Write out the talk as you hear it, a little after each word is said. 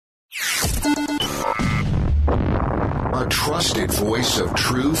trusted voice of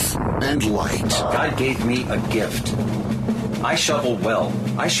truth and light. God gave me a gift. I shovel well.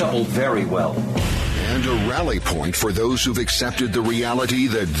 I shovel very well. And a rally point for those who've accepted the reality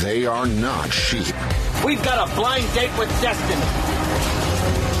that they are not sheep. We've got a blind date with destiny.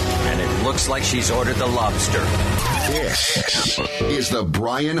 And it looks like she's ordered the lobster. This is the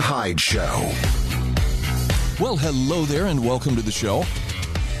Bryan Hyde Show. Well, hello there and welcome to the show.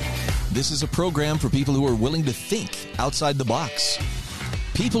 This is a program for people who are willing to think outside the box.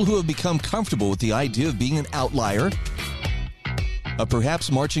 People who have become comfortable with the idea of being an outlier,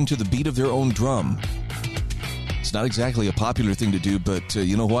 perhaps marching to the beat of their own drum. It's not exactly a popular thing to do, but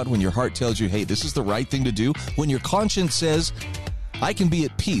you know what? When your heart tells you, hey, this is the right thing to do, when your conscience says, I can be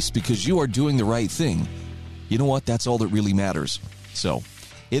at peace because you are doing the right thing, you know what? That's all that really matters. So,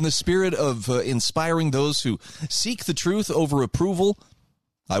 in the spirit of inspiring those who seek the truth over approval,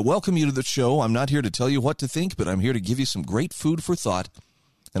 I welcome you to the show. I'm not here to tell you what to think, but I'm here to give you some great food for thought.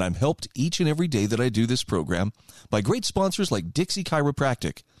 And I'm helped each and every day that I do this program by great sponsors like Dixie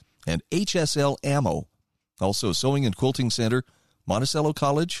Chiropractic and HSL Ammo, also Sewing and Quilting Center, Monticello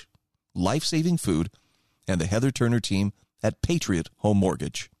College, Life Saving Food, and the Heather Turner team at Patriot Home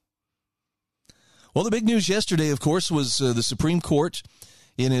Mortgage. Well, the big news yesterday, of course, was the Supreme Court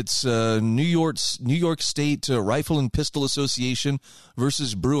in its New York State Rifle and Pistol Association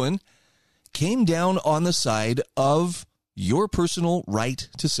versus Bryan came down on the side of your personal right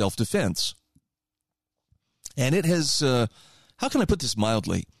to self-defense. And it has, how can I put this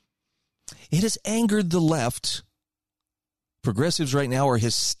mildly? It has angered the left. Progressives right now are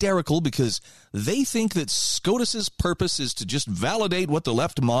hysterical because they think that SCOTUS's purpose is to just validate what the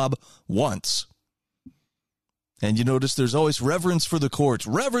left mob wants. And you notice there's always reverence for the courts,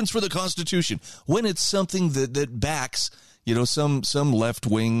 reverence for the Constitution, when it's something that backs, some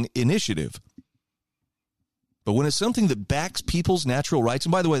left-wing initiative. But when it's something that backs people's natural rights,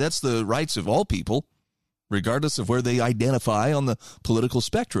 and by the way, that's the rights of all people, regardless of where they identify on the political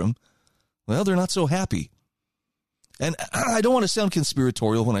spectrum, well, they're not so happy. And I don't want to sound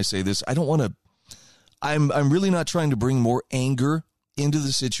conspiratorial when I say this. I'm really not trying to bring more anger into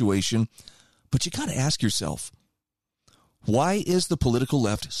the situation, but you got to ask yourself, why is the political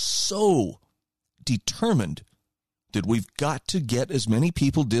left so determined that we've got to get as many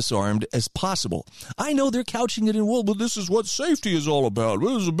people disarmed as possible? I know they're couching it in, well, but this is what safety is all about.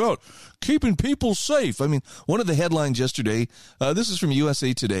 What is it about? Keeping people safe. I mean, one of the headlines yesterday, this is from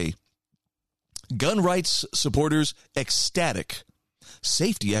USA Today. Gun rights supporters ecstatic.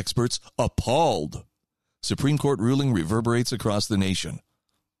 Safety experts appalled. Supreme Court ruling reverberates across the nation.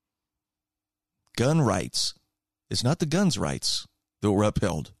 Gun rights. It's not the guns' rights that were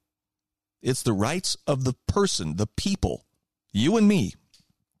upheld. It's the rights of the person, the people, you and me,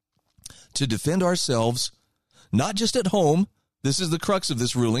 to defend ourselves, not just at home. This is the crux of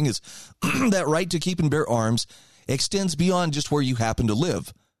this ruling, is that right to keep and bear arms extends beyond just where you happen to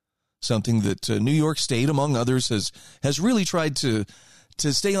live. Something that New York State, among others, has really tried to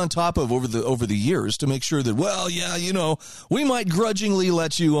stay on top of over the years to make sure that, well, yeah, we might grudgingly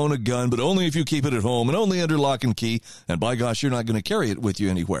let you own a gun, but only if you keep it at home and only under lock and key. And by gosh, you're not going to carry it with you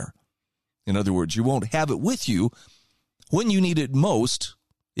anywhere. In other words, you won't have it with you when you need it most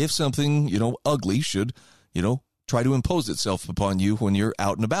if something, ugly should, try to impose itself upon you when you're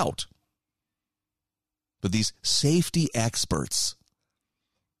out and about. But these safety experts,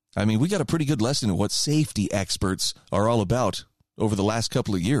 I mean, we got a pretty good lesson in what safety experts are all about over the last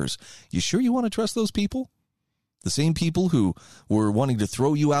couple of years. You sure you want to trust those people? The same people who were wanting to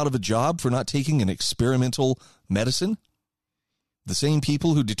throw you out of a job for not taking an experimental medicine? The same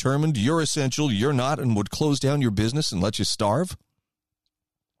people who determined you're essential, you're not, and would close down your business and let you starve?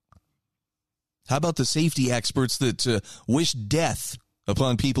 How about the safety experts that wish death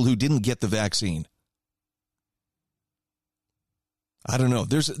upon people who didn't get the vaccine? I don't know.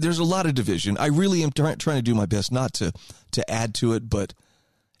 There's a lot of division. I really am trying to do my best not to add to it, but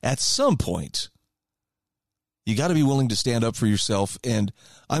at some point, you got to be willing to stand up for yourself. And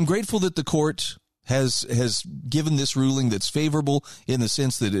I'm grateful that the court has given this ruling that's favorable in the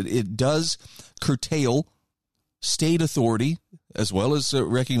sense that it does curtail state authority as well as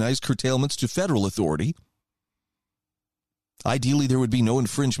recognize curtailments to federal authority. Ideally, there would be no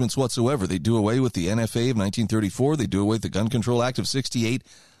infringements whatsoever. They do away with the NFA of 1934. They do away with the Gun Control Act of 68.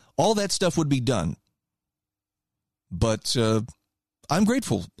 All that stuff would be done. But I'm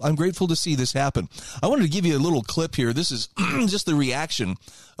grateful. I'm grateful to see this happen. I wanted to give you a little clip here. This is just the reaction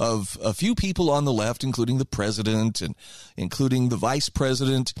of a few people on the left, including the president and including the vice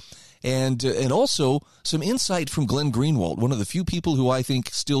president, and also some insight from Glenn Greenwald, one of the few people who I think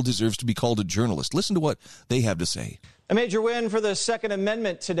still deserves to be called a journalist. Listen to what they have to say. A major win for the Second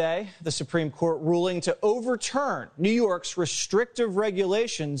Amendment today. The Supreme Court ruling to overturn New York's restrictive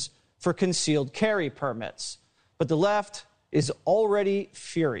regulations for concealed carry permits. But the left is already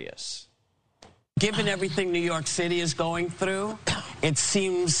furious. Given everything New York City is going through, it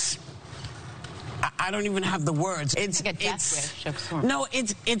seems, I don't even have the words. It's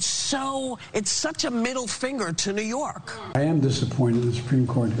such a middle finger to New York. I am disappointed in the Supreme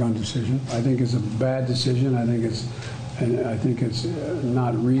Court gun decision. I think it's a bad decision. I think it's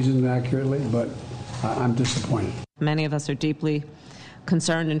not reasoned accurately, but I'm disappointed. Many of us are deeply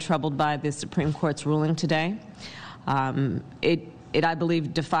concerned and troubled by the Supreme Court's ruling today. It, I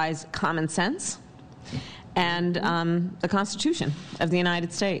believe, defies common sense and the Constitution of the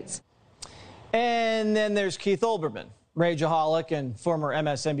United States. And then there's Keith Olbermann, rageaholic and former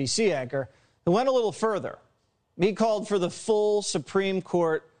MSNBC anchor, who went a little further. He called for the full Supreme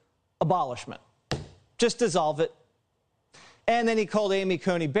Court abolishment. Just dissolve it. And then he called Amy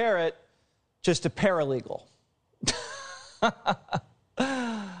Coney Barrett just a paralegal.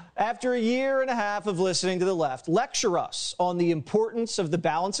 After a year and a half of listening to the left lecture us on the importance of the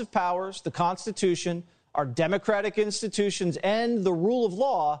balance of powers, the Constitution, our democratic institutions, and the rule of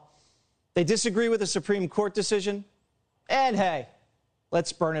law, they disagree with the Supreme Court decision. And hey,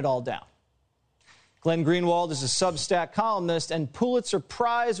 let's burn it all down. Glenn Greenwald is a Substack columnist and Pulitzer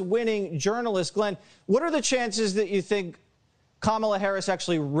Prize-winning journalist. Glenn, what are the chances that you think Kamala Harris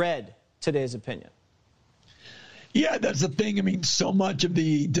actually read today's opinion? Yeah, that's the thing. I mean, so much of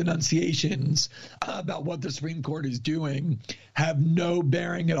the denunciations about what the Supreme Court is doing have no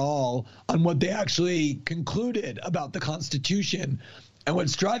bearing at all on what they actually concluded about the Constitution. And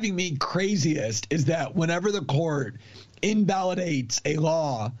what's driving me craziest is that whenever the court invalidates a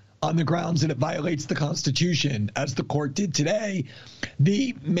law on the grounds that it violates the Constitution, as the court did today,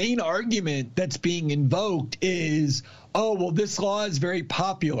 the main argument that's being invoked is, oh, well, this law is very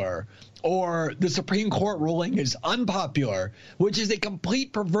popular, or the Supreme Court ruling is unpopular, which is a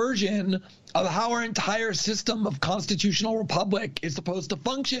complete perversion of how our entire system of constitutional republic is supposed to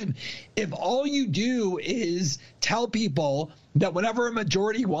function. If all you do is tell people that whenever a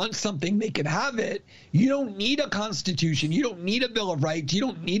majority wants something, they can have it, you don't need a constitution, you don't need a Bill of Rights, you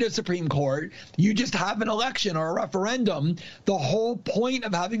don't need a Supreme Court, you just have an election or a referendum. The whole point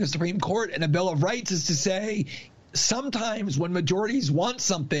of having a Supreme Court and a Bill of Rights is to say, sometimes when majorities want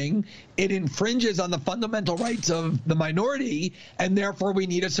something, it infringes on the fundamental rights of the minority, and therefore we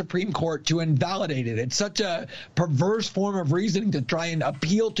need a Supreme Court to invalidate it. It's such a perverse form of reasoning to try and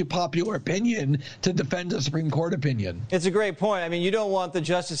appeal to popular opinion to defend a Supreme Court opinion. It's a great point. I mean, you don't want the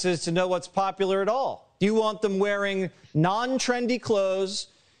justices to know what's popular at all. You want them wearing non-trendy clothes.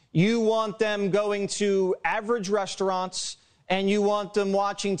 You want them going to average restaurants. And you want them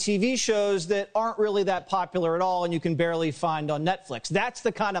watching TV shows that aren't really that popular at all and you can barely find on Netflix. That's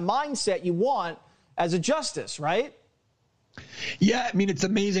the kind of mindset you want as a justice, right? Yeah, I mean, it's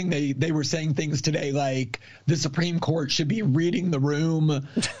amazing. They were saying things today like the Supreme Court should be reading the room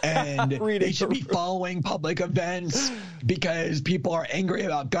and they should be following public events because people are angry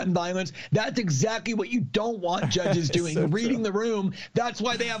about gun violence. That's exactly what you don't want judges doing, so reading the room. That's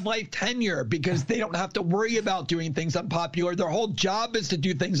why they have life tenure, because they don't have to worry about doing things unpopular. Their whole job is to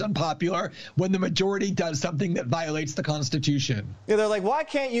do things unpopular when the majority does something that violates the Constitution. Yeah, they're like, why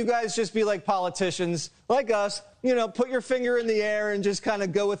can't you guys just be like politicians, like us, you know, put your finger in the air and just kind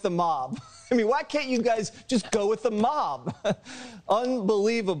of go with the mob? I mean, why can't you guys just go with the mob?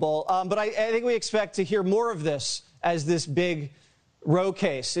 Unbelievable. But I think we expect to hear more of this as this big Roe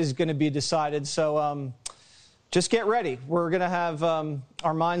case is going to be decided. So just get ready. We're going to have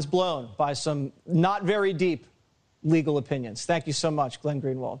our minds blown by some not very deep legal opinions. Thank you so much, Glenn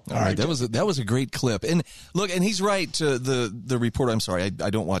Greenwald. All right, that was a great clip. And look, and he's right. The reporter. I'm sorry, I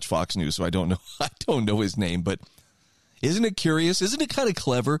don't watch Fox News, so I don't know his name. But isn't it curious? Isn't it kind of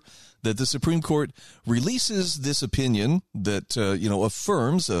clever that the Supreme Court releases this opinion that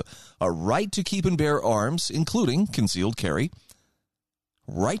affirms a right to keep and bear arms, including concealed carry,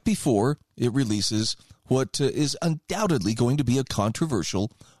 right before it releases what is undoubtedly going to be a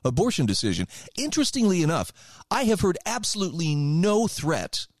controversial abortion decision. Interestingly enough, I have heard absolutely no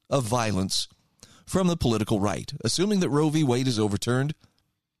threat of violence from the political right. Assuming that Roe v. Wade is overturned,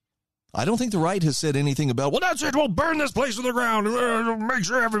 I don't think the right has said anything about, well, that's it, we'll burn this place to the ground, make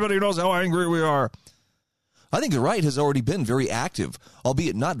sure everybody knows how angry we are. I think the right has already been very active,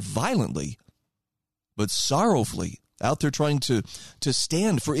 albeit not violently, but sorrowfully out there trying to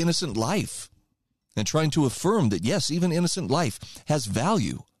stand for innocent life. And trying to affirm that, yes, even innocent life has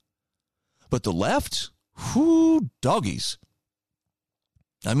value. But the left, doggies.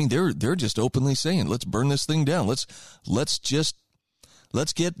 I mean, they're just openly saying, let's burn this thing down. Let's take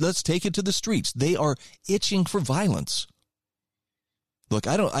it to the streets. They are itching for violence. Look,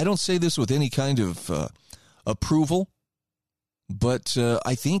 I don't say this with any kind of approval, but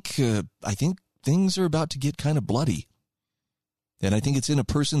I think things are about to get kind of bloody. And I think it's in a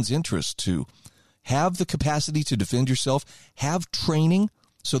person's interest to have the capacity to defend yourself, have training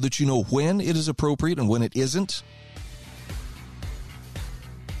so that you know when it is appropriate and when it isn't.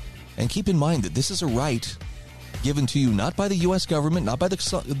 And keep in mind that this is a right given to you not by the U.S. government, not by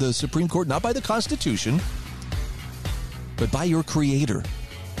the Supreme Court, not by the Constitution, but by your Creator.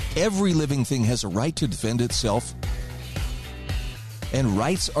 Every living thing has a right to defend itself, and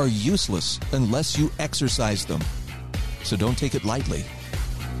rights are useless unless you exercise them. So don't take it lightly.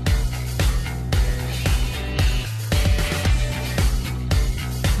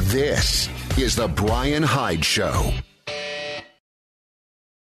 This is the Bryan Hyde Show.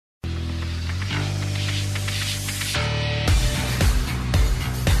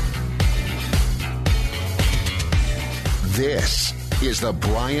 This is the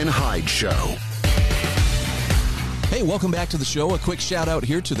Bryan Hyde Show. Hey, welcome back to the show. A quick shout out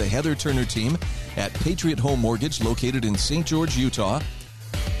here to the Heather Turner team at Patriot Home Mortgage located in St. George, Utah.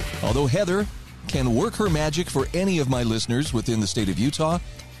 Although Heather can work her magic for any of my listeners within the state of Utah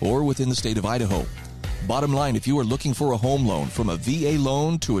or within the state of Idaho. Bottom line, if you are looking for a home loan, from a VA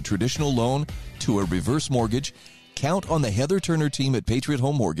loan to a traditional loan to a reverse mortgage, count on the Heather Turner team at Patriot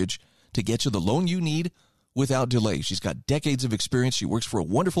Home Mortgage to get you the loan you need without delay. She's got decades of experience. She works for a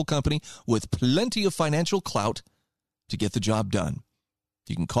wonderful company with plenty of financial clout to get the job done.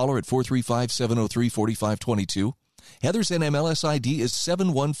 You can call her at 435-703-4522. Heather's NMLS ID is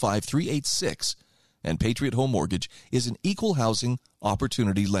 715386, and Patriot Home Mortgage is an equal housing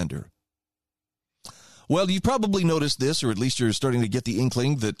opportunity lender. Well, you've probably noticed this, or at least you're starting to get the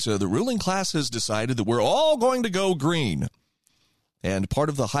inkling that the ruling class has decided that we're all going to go green. And part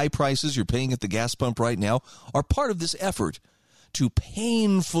of the high prices you're paying at the gas pump right now are part of this effort to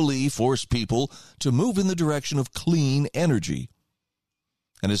painfully force people to move in the direction of clean energy.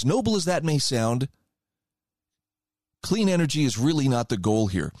 And as noble as that may sound, clean energy is really not the goal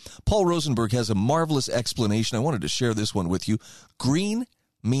here. Paul Rosenberg has a marvelous explanation. I wanted to share this one with you. Green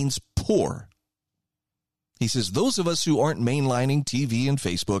means poor. He says, those of us who aren't mainlining TV and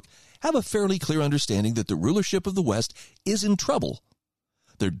Facebook have a fairly clear understanding that the rulership of the West is in trouble.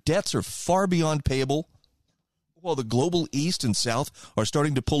 Their debts are far beyond payable, while the global East and South are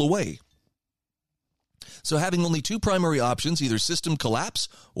starting to pull away. So having only two primary options, either system collapse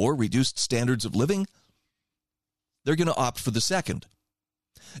or reduced standards of living, they're going to opt for the second.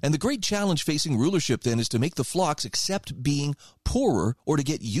 And the great challenge facing rulership then is to make the flocks accept being poorer or to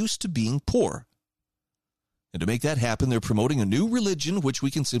get used to being poor. And to make that happen, they're promoting a new religion, which we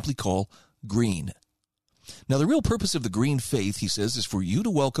can simply call green. Now, the real purpose of the green faith, he says, is for you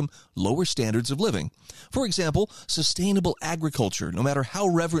to welcome lower standards of living. For example, sustainable agriculture, no matter how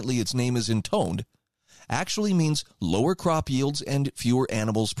reverently its name is intoned, actually means lower crop yields and fewer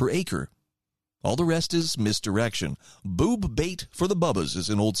animals per acre. All the rest is misdirection. Boob bait for the bubbas, as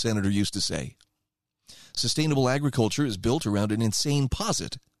an old senator used to say. Sustainable agriculture is built around an insane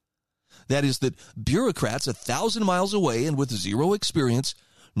posit. That is that bureaucrats 1,000 miles away and with zero experience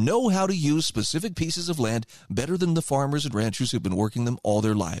know how to use specific pieces of land better than the farmers and ranchers who've been working them all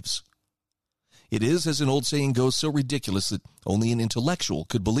their lives. It is, as an old saying goes, so ridiculous that only an intellectual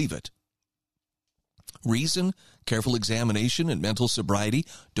could believe it. Reason, careful examination, and mental sobriety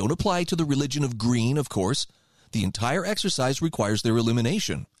don't apply to the religion of green, of course. The entire exercise requires their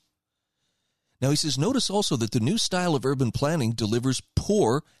elimination. Now, he says, notice also that the new style of urban planning delivers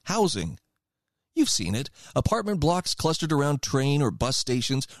poor housing. You've seen it. Apartment blocks clustered around train or bus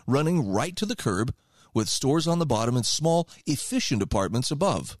stations running right to the curb, with stores on the bottom and small, efficient apartments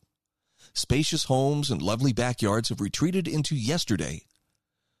above. Spacious homes and lovely backyards have retreated into yesterday.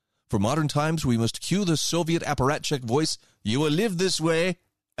 For modern times, we must cue the Soviet apparatchik voice, "You will live this way,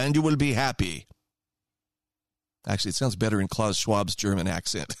 and you will be happy." Actually, it sounds better in Klaus Schwab's German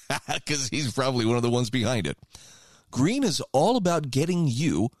accent, because he's probably one of the ones behind it. Green is all about getting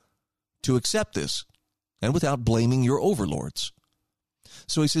you to accept this, and without blaming your overlords.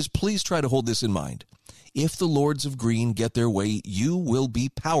 So he says, please try to hold this in mind. If the lords of green get their way, you will be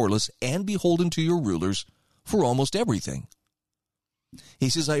powerless and beholden to your rulers for almost everything. He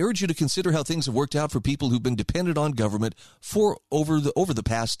says, I urge you to consider how things have worked out for people who've been dependent on government for over the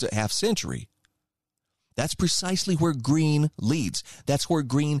past half century. That's precisely where green leads. That's where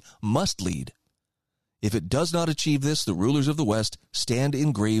green must lead. If it does not achieve this, the rulers of the West stand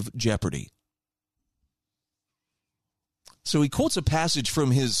in grave jeopardy. So he quotes a passage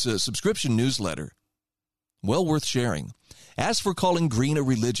from his subscription newsletter. Well worth sharing. As for calling green a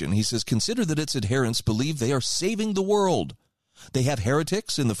religion, he says, consider that its adherents believe they are saving the world. They have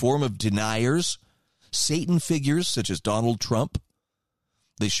heretics in the form of deniers, Satan figures such as Donald Trump.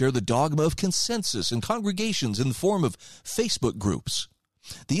 They share the dogma of consensus and congregations in the form of Facebook groups.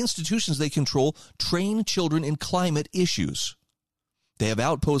 The institutions they control train children in climate issues. They have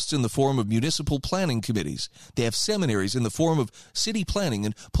outposts in the form of municipal planning committees. They have seminaries in the form of city planning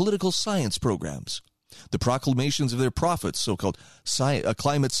and political science programs. The proclamations of their prophets, so-called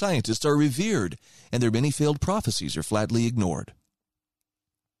climate scientists, are revered, and their many failed prophecies are flatly ignored.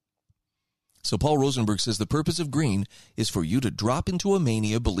 So Paul Rosenberg says the purpose of green is for you to drop into a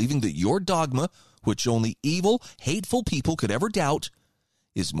mania believing that your dogma, which only evil, hateful people could ever doubt,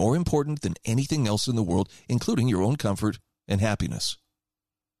 is more important than anything else in the world, including your own comfort and happiness.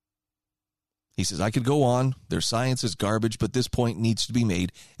 He says, I could go on. Their science is garbage, but this point needs to be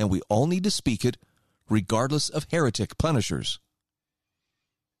made, and we all need to speak it, regardless of heretic punishers.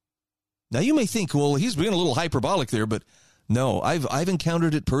 Now, you may think, well, he's being a little hyperbolic there, but no, I've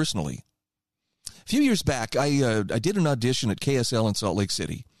encountered it personally. A few years back, I did an audition at KSL in Salt Lake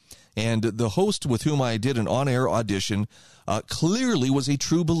City, and the host with whom I did an on-air audition clearly was a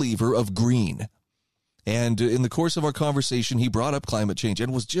true believer of green. And in the course of our conversation, he brought up climate change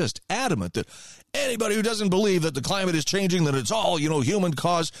and was just adamant that anybody who doesn't believe that the climate is changing, that it's all, human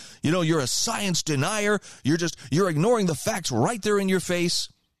cause, you're a science denier. You're ignoring the facts right there in your face.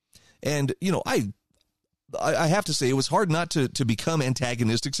 And, I have to say it was hard not to become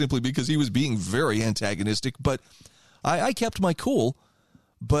antagonistic simply because he was being very antagonistic. But I kept my cool.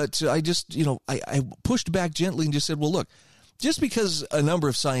 But I just, I pushed back gently and just said, well, look, just because a number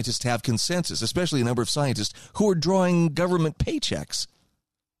of scientists have consensus, especially a number of scientists who are drawing government paychecks,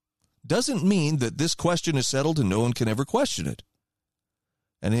 doesn't mean that this question is settled and no one can ever question it.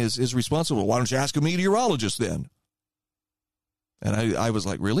 And his response was, well, why don't you ask a meteorologist then? And I was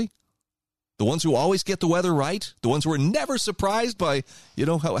like, really? The ones who always get the weather right? The ones who are never surprised by,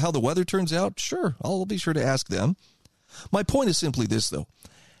 how the weather turns out? Sure, I'll be sure to ask them. My point is simply this, though.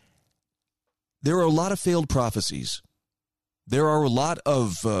 There are a lot of failed prophecies. There are a lot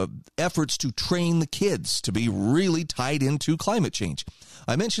of efforts to train the kids to be really tied into climate change.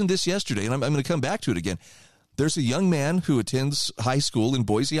 I mentioned this yesterday, and I'm going to come back to it again. There's a young man who attends high school in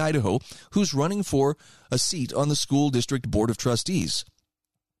Boise, Idaho, who's running for a seat on the school district board of trustees.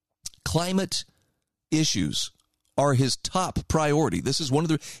 Climate issues are his top priority. This is one of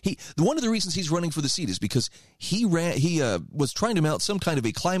the reasons he's running for the seat is because he was trying to mount some kind of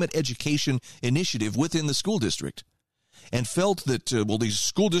a climate education initiative within the school district, and felt that, these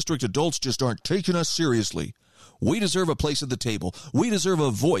school district adults just aren't taking us seriously. We deserve a place at the table. We deserve a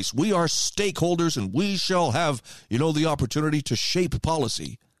voice. We are stakeholders, and we shall have, the opportunity to shape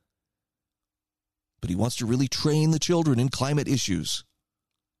policy. But he wants to really train the children in climate issues.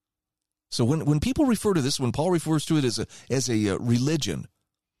 So when people refer to this, when Paul refers to it as a religion,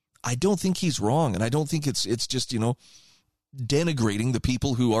 I don't think he's wrong, and I don't think it's just, denigrating the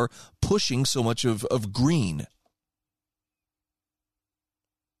people who are pushing so much of green.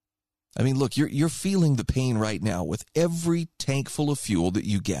 I mean, look, you're feeling the pain right now with every tank full of fuel that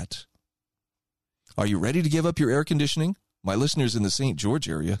you get. Are you ready to give up your air conditioning? My listeners in the St. George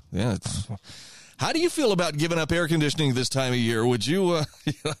area, yeah. How do you feel about giving up air conditioning this time of year? Would you,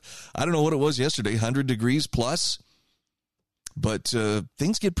 I don't know what it was yesterday, 100 degrees plus, but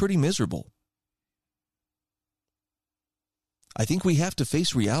things get pretty miserable. I think we have to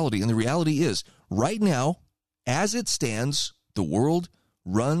face reality, and the reality is, right now, as it stands, the world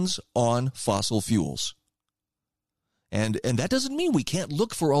runs on fossil fuels. And that doesn't mean we can't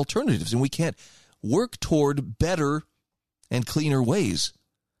look for alternatives and we can't work toward better and cleaner ways.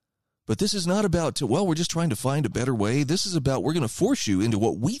 But this is not about, we're just trying to find a better way. This is about, we're going to force you into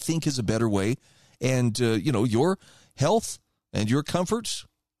what we think is a better way. And, your health and your comforts,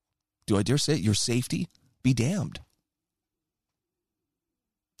 do I dare say it, your safety, be damned.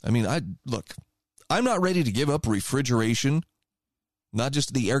 I mean, I'm not ready to give up refrigeration. Not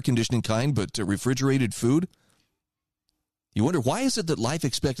just the air conditioning kind, but refrigerated food. You wonder, why is it that life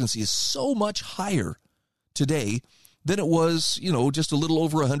expectancy is so much higher today than it was, just a little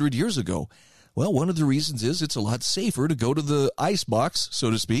over 100 years ago? Well, one of the reasons is it's a lot safer to go to the ice box, so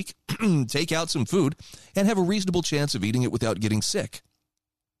to speak, take out some food, and have a reasonable chance of eating it without getting sick.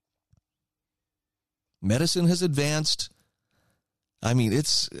 Medicine has advanced. I mean,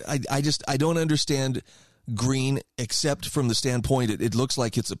 I don't understand green, except from the standpoint it looks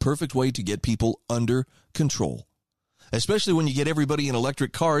like it's a perfect way to get people under control. especially when you get everybody in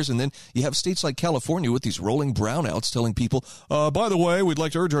electric cars, and then you have states like California with these rolling brownouts telling people, by the way, we'd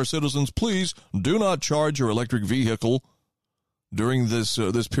like to urge our citizens, please do not charge your electric vehicle during this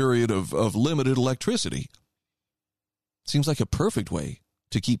period of limited electricity. Seems like a perfect way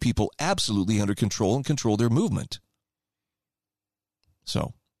to keep people absolutely under control and control their movement.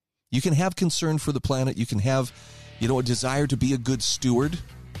 So, you can have concern for the planet. You can have, a desire to be a good steward.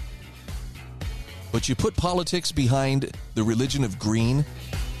 But you put politics behind the religion of green,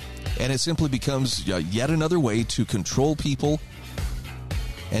 and it simply becomes yet another way to control people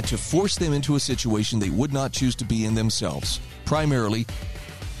and to force them into a situation they would not choose to be in themselves. Primarily,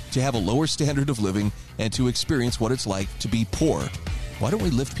 to have a lower standard of living and to experience what it's like to be poor. Why don't we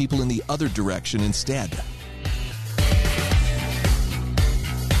lift people in the other direction instead?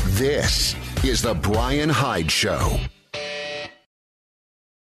 This is the Bryan Hyde Show.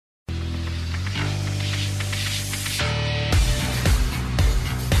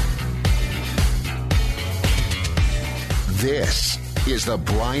 This is the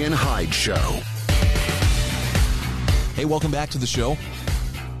Bryan Hyde Show. Hey, welcome back to the show.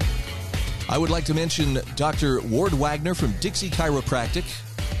 I would like to mention Dr. Ward Wagner from Dixie Chiropractic.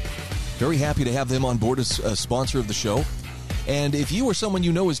 Very happy to have them on board as a sponsor of the show. And if you or someone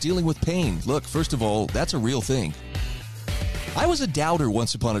you know is dealing with pain, look, first of all, that's a real thing. I was a doubter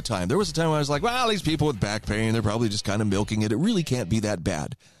once upon a time. There was a time when I was like, well, these people with back pain, they're probably just kind of milking it. It really can't be that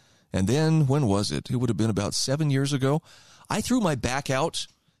bad. And then, when was it? It would have been about 7 years ago. I threw my back out,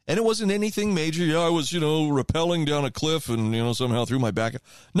 and it wasn't anything major. Yeah, I was, rappelling down a cliff and, somehow threw my back out.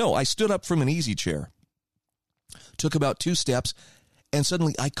 No, I stood up from an easy chair, took about 2 steps, and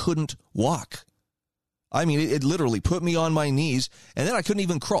suddenly I couldn't walk. I mean, it literally put me on my knees, and then I couldn't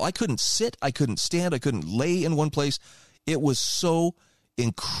even crawl. I couldn't sit. I couldn't stand. I couldn't lay in one place. It was so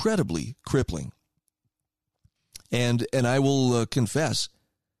incredibly crippling. And I will confess,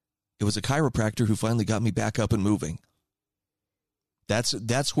 it was a chiropractor who finally got me back up and moving.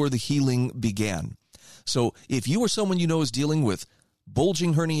 That's where the healing began. So if you or someone you know is dealing with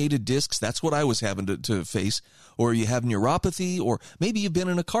bulging herniated discs, that's what I was having to face, or you have neuropathy, or maybe you've been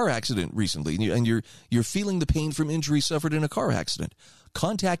in a car accident recently and you're feeling the pain from injury suffered in a car accident,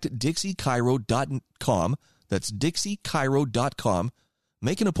 contact DixieChiro.com. That's DixieChiro.com.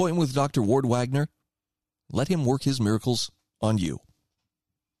 Make an appointment with Dr. Ward Wagner. Let him work his miracles on you.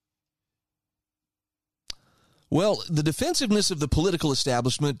 Well, the defensiveness of the political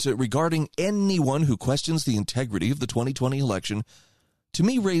establishment regarding anyone who questions the integrity of the 2020 election, to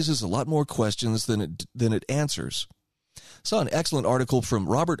me, raises a lot more questions than it answers. I saw an excellent article from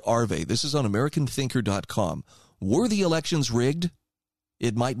Robert Arve. This is on AmericanThinker.com. Were the elections rigged?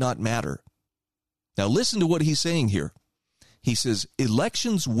 It might not matter. Now listen to what he's saying here. He says,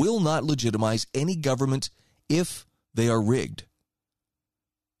 elections will not legitimize any government if they are rigged.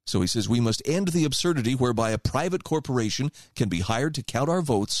 So he says we must end the absurdity whereby a private corporation can be hired to count our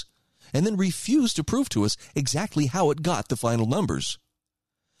votes and then refuse to prove to us exactly how it got the final numbers.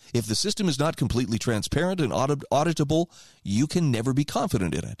 If the system is not completely transparent and auditable, you can never be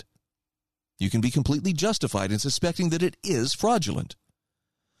confident in it. You can be completely justified in suspecting that it is fraudulent.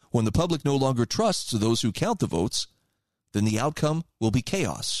 When the public no longer trusts those who count the votes, then the outcome will be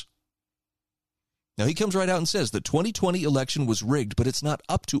chaos. Now, he comes right out and says the 2020 election was rigged, but it's not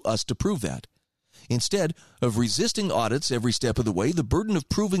up to us to prove that. Instead of resisting audits every step of the way, the burden of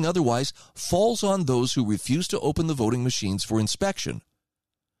proving otherwise falls on those who refuse to open the voting machines for inspection.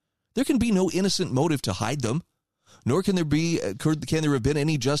 There can be no innocent motive to hide them, nor can there have been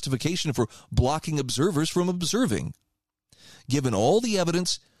any justification for blocking observers from observing. Given all the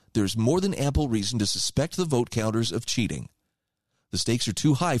evidence, there's more than ample reason to suspect the vote counters of cheating. The stakes are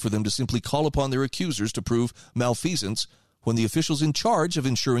too high for them to simply call upon their accusers to prove malfeasance when the officials in charge of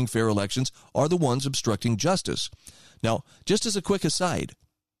ensuring fair elections are the ones obstructing justice. Now, just as a quick aside,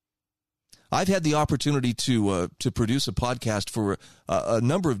 I've had the opportunity to produce a podcast for a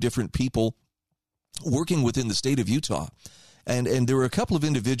number of different people working within the state of Utah. And there were a couple of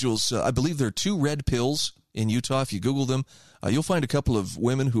individuals, I believe there are 2 red pills in Utah. If you Google them, you'll find a couple of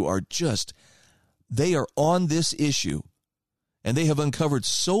women who are they are on this issue. And they have uncovered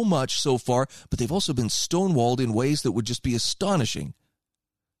so much so far, but they've also been stonewalled in ways that would just be astonishing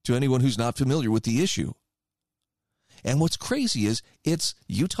to anyone who's not familiar with the issue. And what's crazy is it's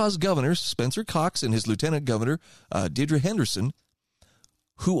Utah's governor, Spencer Cox, and his lieutenant governor, Deidre Henderson,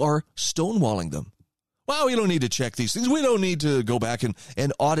 who are stonewalling them. Well, we don't need to check these things. We don't need to go back and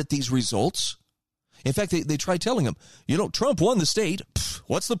audit these results. In fact, they try telling them, Trump won the state.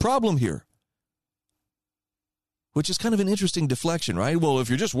 What's the problem here? which is kind of an interesting deflection, right? Well, if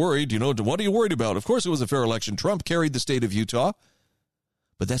you're just worried, what are you worried about? Of course it was a fair election. Trump carried the state of Utah.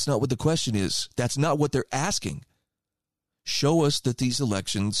 But that's not what the question is. That's not what they're asking. Show us that these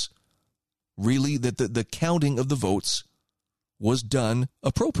elections really, that the counting of the votes was done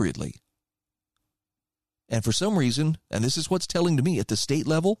appropriately. And for some reason, and this is what's telling to me, at the state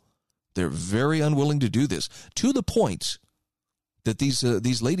level, they're very unwilling to do this, to the point that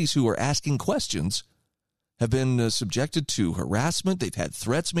these ladies who are asking questions have been subjected to harassment. They've had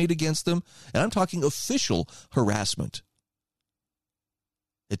threats made against them, and I'm talking official harassment.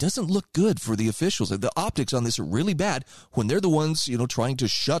 It doesn't look good for the officials. The optics on this are really bad when they're the ones, trying to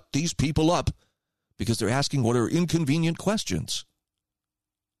shut these people up because they're asking what are inconvenient questions.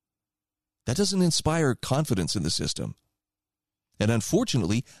 That doesn't inspire confidence in the system. And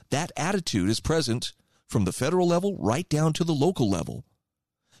unfortunately, that attitude is present from the federal level right down to the local level.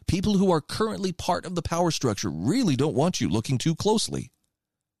 People who are currently part of the power structure really don't want you looking too closely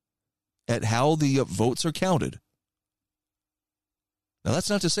at how the votes are counted. Now,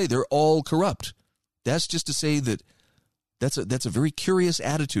 that's not to say they're all corrupt. That's just to say that that's a very curious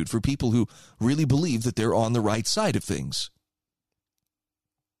attitude for people who really believe that they're on the right side of things.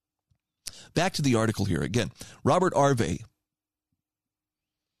 Back to the article here again. Robert Arve,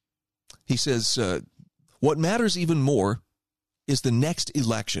 he says, what matters even more is the next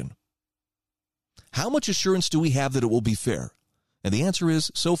election. How much assurance do we have that it will be fair? And the answer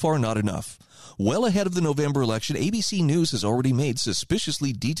is, so far, not enough. Well ahead of the November election, ABC News has already made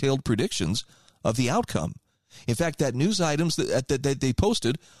suspiciously detailed predictions of the outcome. In fact, that news items that they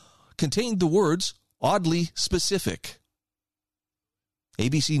posted contained the words, oddly specific.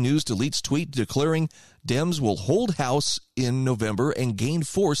 ABC News deletes tweet declaring Dems will hold House in November and gain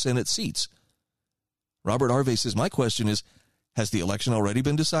 4 Senate seats. Robert Arve says, my question is, has the election already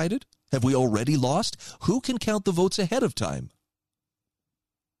been decided? Have we already lost? Who can count the votes ahead of time?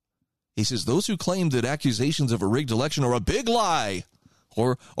 He says, those who claim that accusations of a rigged election are a big lie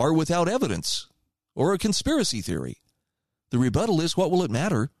or are without evidence or a conspiracy theory. The rebuttal is, what will it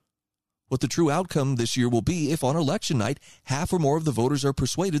matter? What the true outcome this year will be if on election night, half or more of the voters are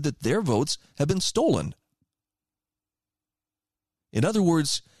persuaded that their votes have been stolen. In other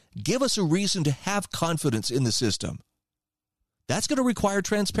words, give us a reason to have confidence in the system. That's going to require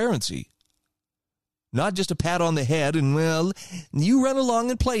transparency. Not just a pat on the head and, well, you run along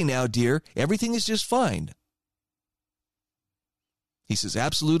and play now, dear. Everything is just fine. He says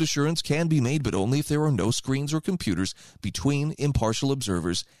absolute assurance can be made, but only if there are no screens or computers between impartial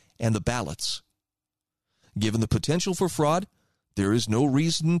observers and the ballots. Given the potential for fraud, there is no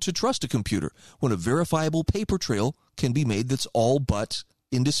reason to trust a computer when a verifiable paper trail can be made that's all but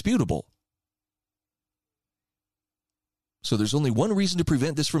indisputable. So there's only one reason to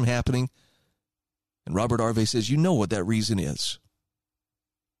prevent this from happening, and Robert Arve says you know what that reason is.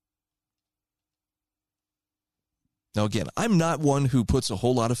 Now again, I'm not one who puts a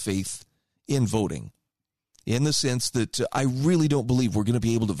whole lot of faith in voting, in the sense that I really don't believe we're going to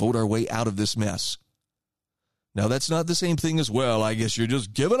be able to vote our way out of this mess. Now that's not the same thing as, well, I guess you're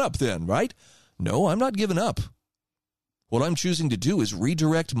just giving up then, right? No, I'm not giving up. What I'm choosing to do is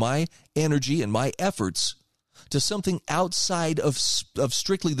redirect my energy and my efforts to something outside of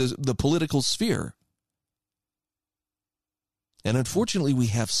strictly the political sphere. And unfortunately, we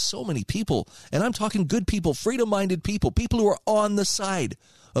have so many people, and I'm talking good people, freedom-minded people, people who are on the side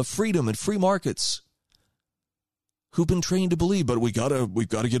of freedom and free markets, who've been trained to believe, but we've got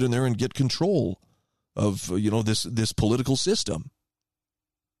to get in there and get control of this political system.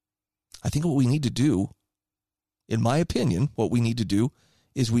 I think what we need to do, in my opinion, what we need to do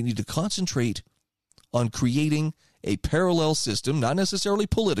is we need to concentrate on creating a parallel system, not necessarily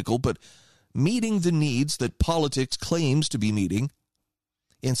political, but meeting the needs that politics claims to be meeting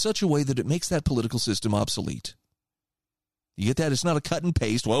in such a way that it makes that political system obsolete. You get that? It's not a cut and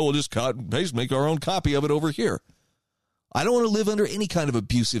paste. Well, we'll just cut and paste, make our own copy of it over here. I don't want to live under any kind of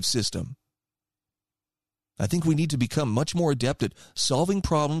abusive system. I think we need to become much more adept at solving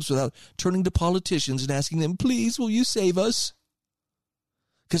problems without turning to politicians and asking them, please, will you save us?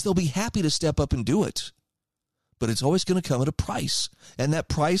 Because they'll be happy to step up and do it. But it's always going to come at a price. And that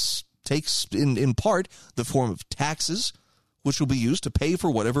price takes in part the form of taxes, which will be used to pay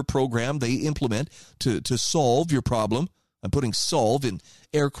for whatever program they implement to solve your problem. I'm putting solve in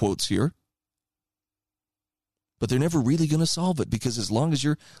air quotes here. But they're never really going to solve it, because as long as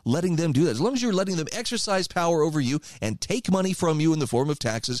you're letting them do that, as long as you're letting them exercise power over you and take money from you in the form of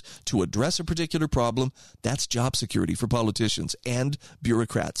taxes to address a particular problem, that's job security for politicians and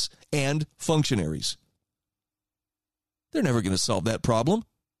bureaucrats and functionaries. They're never going to solve that problem.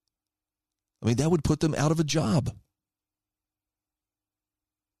 I mean, that would put them out of a job.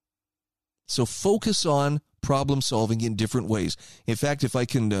 So focus on problem solving in different ways. In fact, if I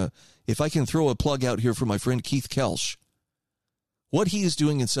can throw a plug out here for my friend Keith Kelsch, what he is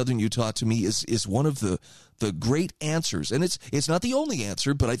doing in Southern Utah to me is one of the great answers. And it's not the only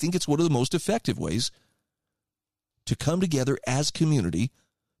answer, but I think it's one of the most effective ways to come together as community,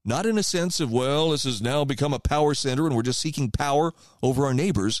 not in a sense of, well, this has now become a power center and we're just seeking power over our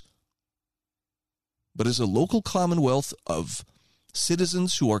neighbors, but as a local commonwealth of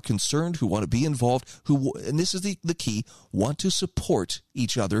citizens who are concerned, who want to be involved, who, and this is the key, want to support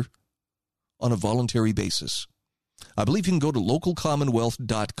each other on a voluntary basis. I believe you can go to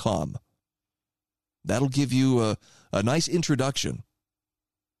localcommonwealth.com. That'll give you a nice introduction.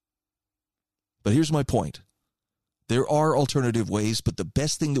 But here's my point. There are alternative ways, but the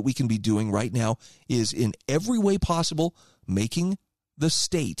best thing that we can be doing right now is in every way possible making the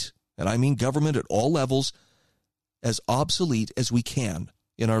state, and I mean government at all levels, as obsolete as we can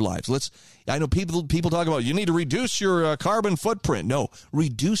in our lives. I know people talk about you need to reduce your carbon footprint. No,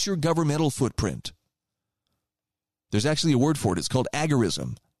 reduce your governmental footprint. There's actually a word for it. It's called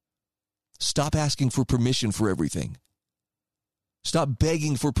agorism. Stop asking for permission for everything. Stop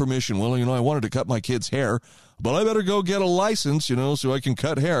begging for permission. Well, I wanted to cut my kid's hair, but I better go get a license, so I can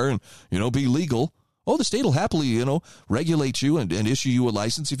cut hair and, be legal. Oh, the state will happily, regulate you and issue you a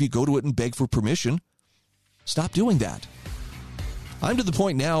license if you go to it and beg for permission. Stop doing that. I'm to the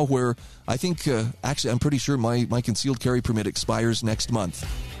point now where I think, I'm pretty sure my concealed carry permit expires next month.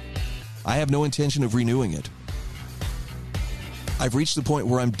 I have no intention of renewing it. I've reached the point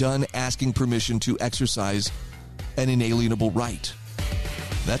where I'm done asking permission to exercise an inalienable right.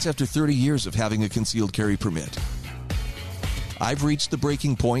 That's after 30 years of having a concealed carry permit. I've reached the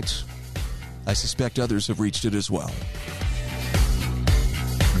breaking point. I suspect others have reached it as well.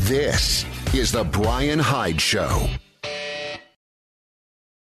 This is the Bryan Hyde Show.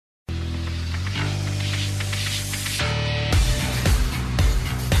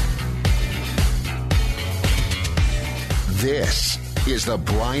 This is the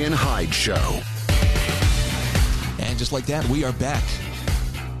Bryan Hyde Show. And just like that, we are back.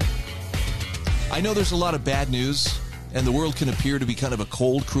 I know there's a lot of bad news, and the world can appear to be kind of a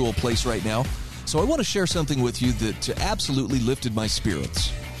cold, cruel place right now. So I want to share something with you that absolutely lifted my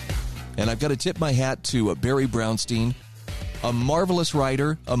spirits. And I've got to tip my hat to Barry Brownstein, a marvelous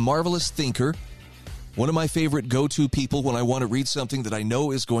writer, a marvelous thinker, one of my favorite go-to people when I want to read something that I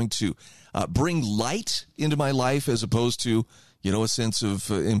know is going to bring light into my life as opposed to, a sense of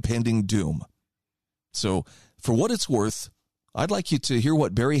impending doom. So for what it's worth, I'd like you to hear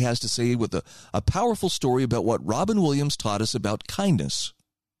what Barry has to say with a powerful story about what Robin Williams taught us about kindness.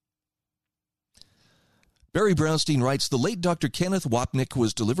 Barry Brownstein writes, the late Dr. Kenneth Wapnick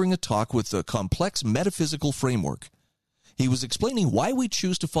was delivering a talk with a complex metaphysical framework. He was explaining why we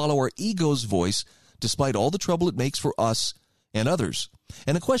choose to follow our ego's voice despite all the trouble it makes for us and others.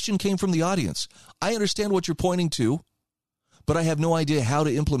 And a question came from the audience. I understand what you're pointing to, but I have no idea how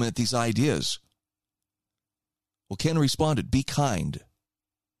to implement these ideas. Well, Ken responded, be kind.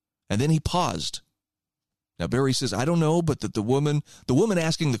 And then he paused. Now, Barry says, I don't know, but that the woman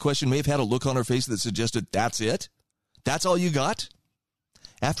asking the question may have had a look on her face that suggested, that's it? That's all you got?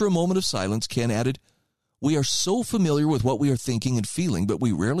 After a moment of silence, Ken added, we are so familiar with what we are thinking and feeling, but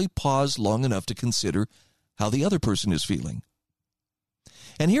we rarely pause long enough to consider how the other person is feeling.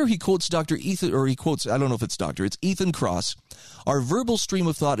 And here he quotes I don't know if it's it's Ethan Kross. Our verbal stream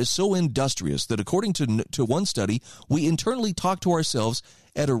of thought is so industrious that according to one study, we internally talk to ourselves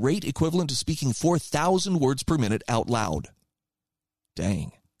at a rate equivalent to speaking 4,000 words per minute out loud.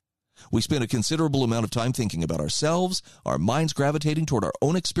 Dang. We spend a considerable amount of time thinking about ourselves, our minds gravitating toward our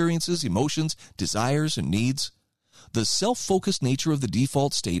own experiences, emotions, desires, and needs. The self-focused nature of the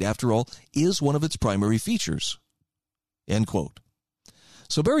default state, after all, is one of its primary features. End quote.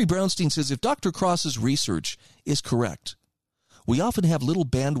 So Barry Brownstein says if Dr. Kross's research is correct, we often have little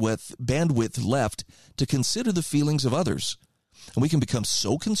bandwidth left to consider the feelings of others. And we can become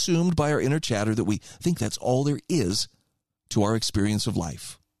so consumed by our inner chatter that we think that's all there is to our experience of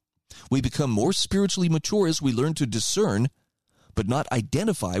life. We become more spiritually mature as we learn to discern, but not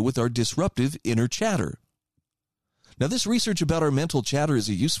identify with our disruptive inner chatter. Now, this research about our mental chatter is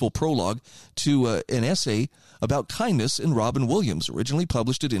a useful prologue to an essay about kindness in Robin Williams, originally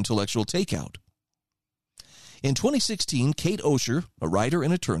published at Intellectual Takeout. In 2016, Kate Osher, a writer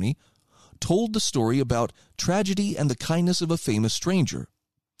and attorney, told the story about tragedy and the kindness of a famous stranger.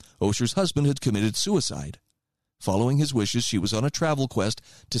 Osher's husband had committed suicide. Following his wishes, she was on a travel quest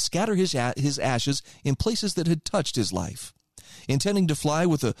to scatter his ashes in places that had touched his life. Intending to fly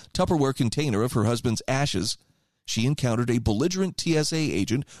with a Tupperware container of her husband's ashes, she encountered a belligerent TSA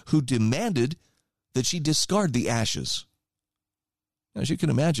agent who demanded that she discard the ashes. As you can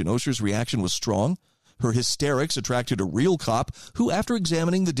imagine, Osher's reaction was strong. Her hysterics attracted a real cop who, after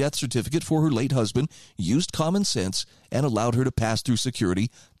examining the death certificate for her late husband, used common sense and allowed her to pass through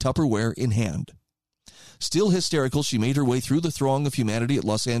security, Tupperware in hand. Still hysterical, she made her way through the throng of humanity at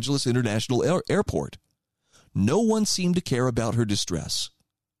Los Angeles International Airport. No one seemed to care about her distress.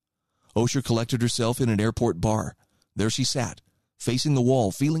 Osher collected herself in an airport bar. There she sat, facing the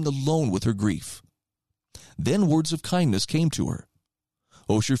wall, feeling alone with her grief. Then words of kindness came to her.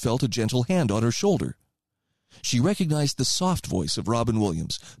 Osher felt a gentle hand on her shoulder. She recognized the soft voice of Robin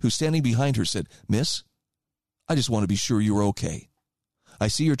Williams, who, standing behind her, said, "Miss, I just want to be sure you're okay. I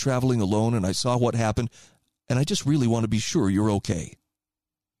see you're traveling alone, and I saw what happened, and I just really want to be sure you're okay."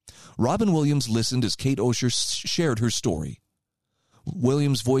 Robin Williams listened as Kate Osher shared her story.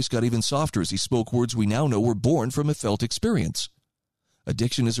 Williams' voice got even softer as he spoke words we now know were born from a felt experience.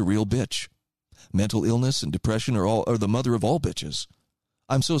 Addiction is a real bitch. Mental illness and depression are the mother of all bitches.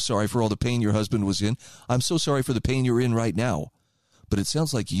 I'm so sorry for all the pain your husband was in. I'm so sorry for the pain you're in right now. But it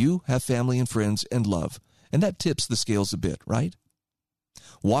sounds like you have family and friends and love, and that tips the scales a bit, right?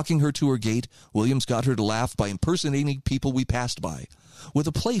 Walking her to her gate, Williams got her to laugh by impersonating people we passed by. With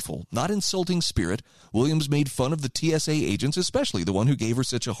a playful, not insulting spirit, Williams made fun of the TSA agents, especially the one who gave her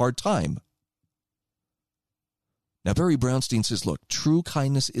such a hard time. Now, Barry Brownstein says, look, true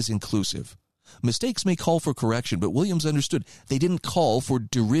kindness is inclusive. Mistakes may call for correction, but Williams understood they didn't call for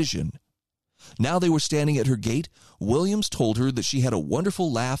derision. Now they were standing at her gate. Williams told her that she had a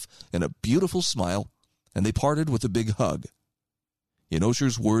wonderful laugh and a beautiful smile, and they parted with a big hug. In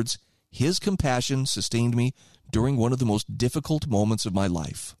Osher's words, his compassion sustained me during one of the most difficult moments of my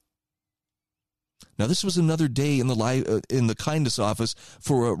life. Now, this was another day in the kindness office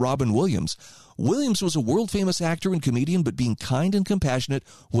for Robin Williams. Williams was a world-famous actor and comedian, but being kind and compassionate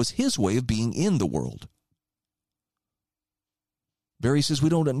was his way of being in the world. Barry says, we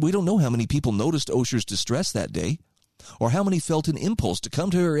don't know how many people noticed Osher's distress that day, or how many felt an impulse to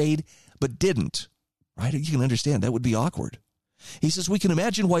come to her aid, but didn't. Right? You can understand that would be awkward. He says, we can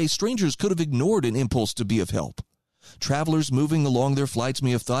imagine why strangers could have ignored an impulse to be of help. Travelers moving along their flights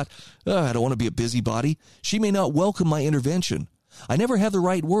may have thought, I don't want to be a busybody. She may not welcome my intervention. I never have the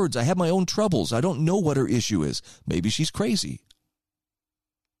right words. I have my own troubles. I don't know what her issue is. Maybe she's crazy.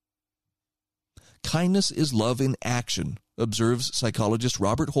 Kindness is love in action, observes psychologist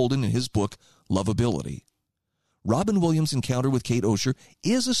Robert Holden in his book, Lovability. Robin Williams' encounter with Kate Osher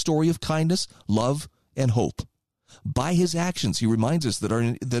is a story of kindness, love, and hope. By his actions, he reminds us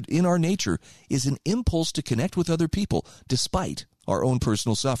that in our nature is an impulse to connect with other people, despite our own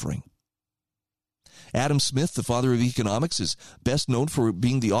personal suffering. Adam Smith, the father of economics, is best known for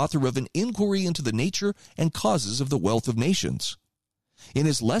being the author of An Inquiry into the Nature and Causes of the Wealth of Nations. In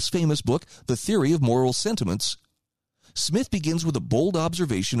his less famous book, The Theory of Moral Sentiments, Smith begins with a bold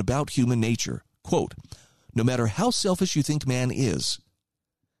observation about human nature. Quote, no matter how selfish you think man is,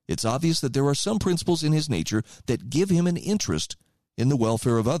 it's obvious that there are some principles in his nature that give him an interest in the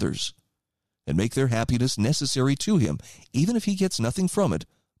welfare of others and make their happiness necessary to him, even if he gets nothing from it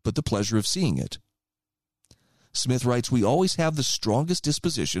but the pleasure of seeing it. Smith writes, we always have the strongest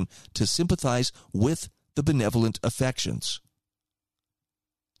disposition to sympathize with the benevolent affections.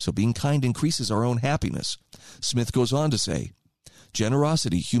 So being kind increases our own happiness. Smith goes on to say,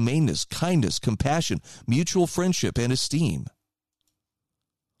 generosity, humaneness, kindness, compassion, mutual friendship, and esteem.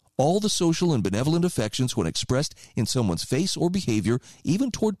 All the social and benevolent affections, when expressed in someone's face or behavior, even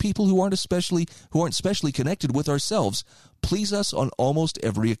toward people who aren't specially connected with ourselves, please us on almost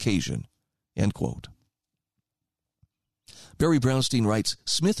every occasion. End quote. Barry Brownstein writes,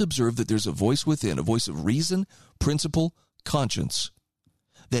 Smith observed that there's a voice within, a voice of reason, principle, conscience,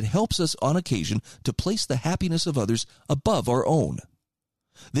 that helps us on occasion to place the happiness of others above our own.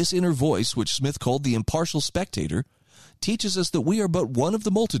 This inner voice, which Smith called the impartial spectator, teaches us that we are but one of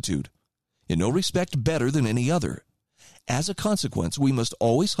the multitude, in no respect better than any other. As a consequence, we must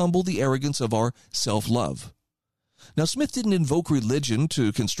always humble the arrogance of our self-love. Now, Smith didn't invoke religion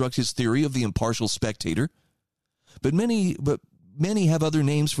to construct his theory of the impartial spectator, but many have other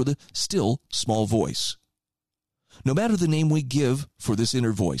names for the still small voice. No matter the name we give for this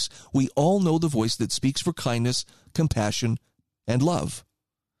inner voice, we all know the voice that speaks for kindness, compassion, and love.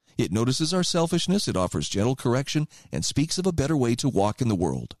 It notices our selfishness, it offers gentle correction, and speaks of a better way to walk in the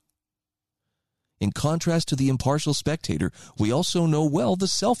world. In contrast to the impartial spectator, we also know well the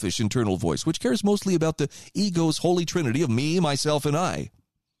selfish internal voice, which cares mostly about the ego's holy trinity of me, myself, and I.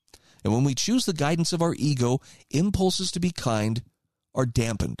 And when we choose the guidance of our ego, impulses to be kind are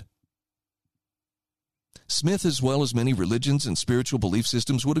dampened. Smith, as well as many religions and spiritual belief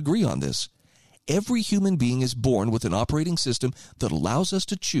systems, would agree on this. Every human being is born with an operating system that allows us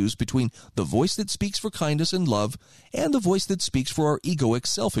to choose between the voice that speaks for kindness and love and the voice that speaks for our egoic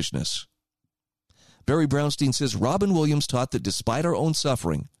selfishness. Barry Brownstein says Robin Williams taught that despite our own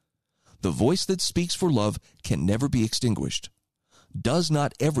suffering, the voice that speaks for love can never be extinguished. Does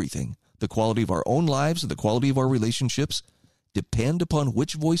not everything, the quality of our own lives and the quality of our relationships, depend upon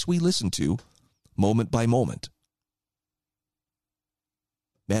which voice we listen to moment by moment?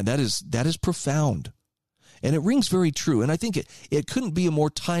 Man, that is profound. And it rings very true. And I think it couldn't be a more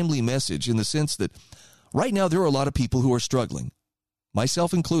timely message in the sense that right now there are a lot of people who are struggling,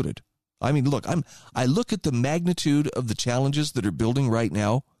 myself included. I mean, look, I look at the magnitude of the challenges that are building right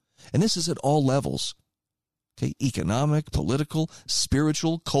now, and this is at all levels. Okay, economic, political,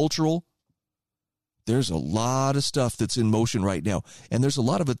 spiritual, cultural. There's a lot of stuff that's in motion right now, and there's a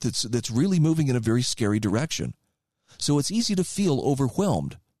lot of it that's really moving in a very scary direction. So it's easy to feel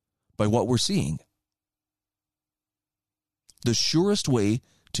overwhelmed by what we're seeing. The surest way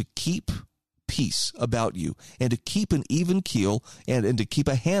to keep peace about you and to keep an even keel and to keep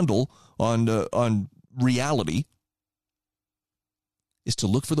a handle on reality is to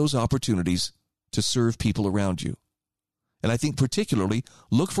look for those opportunities to serve people around you. And I think particularly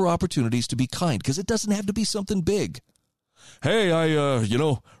look for opportunities to be kind, because it doesn't have to be something big. Hey,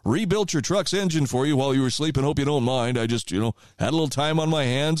 I rebuilt your truck's engine for you while you were sleeping. Hope you don't mind. I just, had a little time on my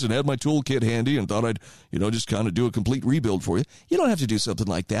hands and had my toolkit handy and thought I'd, just kind of do a complete rebuild for you. You don't have to do something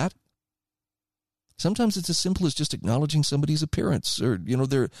like that. Sometimes it's as simple as just acknowledging somebody's appearance or,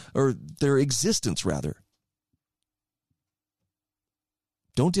 their existence, rather.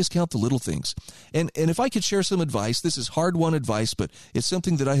 Don't discount the little things. And if I could share some advice, this is hard-won advice, but it's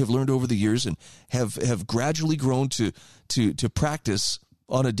something that I have learned over the years and have gradually grown to practice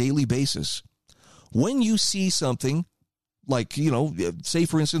on a daily basis. When you see something like, say,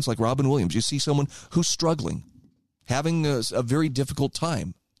 for instance, like Robin Williams, you see someone who's struggling, having a very difficult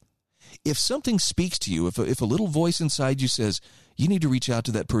time. If something speaks to you, if a little voice inside you says, you need to reach out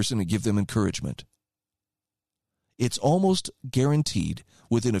to that person and give them encouragement, it's almost guaranteed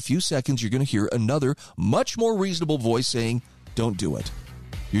within a few seconds you're going to hear another, much more reasonable voice saying, don't do it.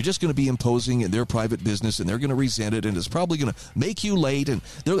 You're just going to be imposing in their private business, and they're going to resent it, and it's probably going to make you late, and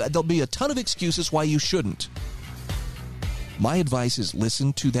there'll be a ton of excuses why you shouldn't. My advice is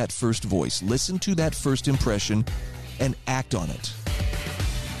listen to that first voice, listen to that first impression, and act on it.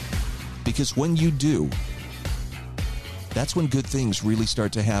 Because when you do, that's when good things really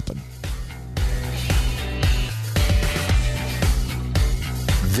start to happen.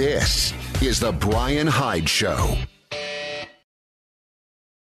 This is the Bryan Hyde Show.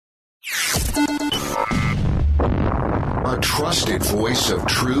 A trusted voice of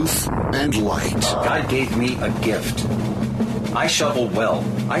truth and light. God gave me a gift. I shovel well.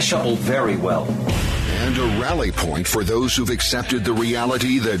 I shovel very well. And a rally point for those who've accepted the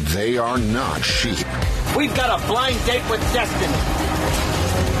reality that they are not sheep. We've got a blind date with destiny.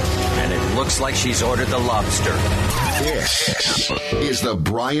 And it looks like she's ordered the lobster. This is the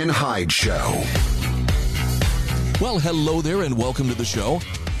Bryan Hyde Show. Well, hello there and welcome to the show.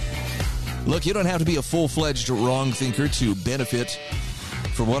 Look, you don't have to be a full-fledged wrong thinker to benefit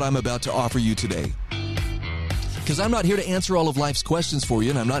from what I'm about to offer you today. Because I'm not here to answer all of life's questions for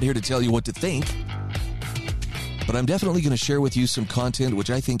you, and I'm not here to tell you what to think. But I'm definitely going to share with you some content which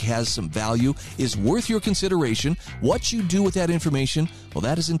I think has some value, is worth your consideration. What you do with that information, well,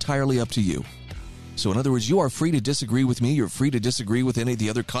 that is entirely up to you. So in other words, you are free to disagree with me. You're free to disagree with any of the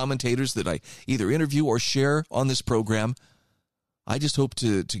other commentators that I either interview or share on this program. I just hope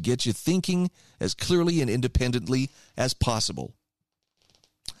to get you thinking as clearly and independently as possible.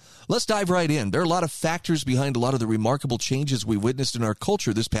 Let's dive right in. There are a lot of factors behind a lot of the remarkable changes we witnessed in our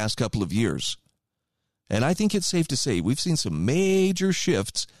culture this past couple of years. And I think it's safe to say we've seen some major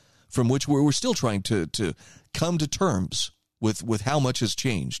shifts from which we're still trying to come to terms with how much has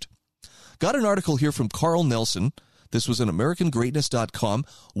changed. Got an article here from Carl Nelson. This was on AmericanGreatness.com.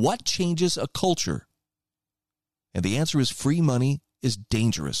 What changes a culture? And the answer is free money is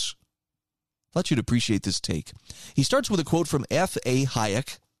dangerous. I thought you'd appreciate this take. He starts with a quote from F.A.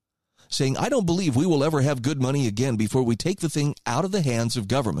 Hayek saying, I don't believe we will ever have good money again before we take the thing out of the hands of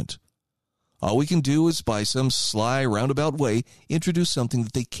government. All we can do is, by some sly, roundabout way, introduce something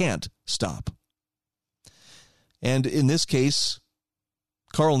that they can't stop. And in this case,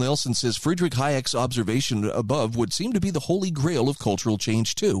 Carl Nelson says Friedrich Hayek's observation above would seem to be the holy grail of cultural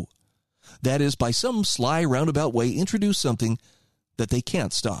change, too. That is, by some sly, roundabout way, introduce something that they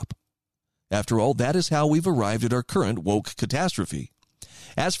can't stop. After all, that is how we've arrived at our current woke catastrophe.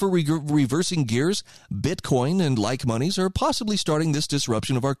 As for reversing gears, Bitcoin and like monies are possibly starting this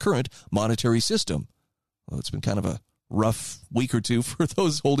disruption of our current monetary system. Well, it's been kind of a rough week or two for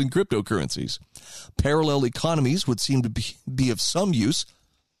those holding cryptocurrencies. Parallel economies would seem to be of some use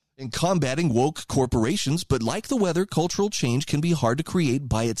in combating woke corporations, but like the weather, cultural change can be hard to create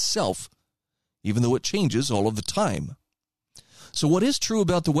by itself, even though it changes all of the time. So what is true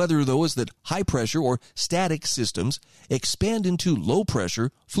about the weather, though, is that high-pressure or static systems expand into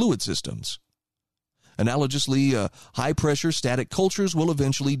low-pressure fluid systems. Analogously, high-pressure static cultures will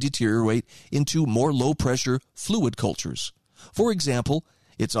eventually deteriorate into more low-pressure fluid cultures. For example,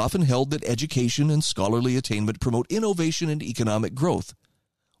 it's often held that education and scholarly attainment promote innovation and economic growth.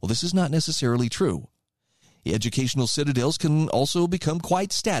 Well, this is not necessarily true. Educational citadels can also become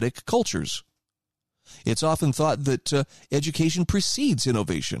quite static cultures. It's often thought that education precedes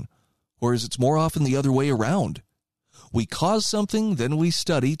innovation, whereas it's more often the other way around. We cause something, then we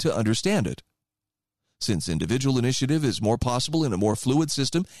study to understand it. Since individual initiative is more possible in a more fluid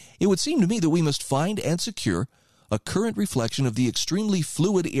system, it would seem to me that we must find and secure a current reflection of the extremely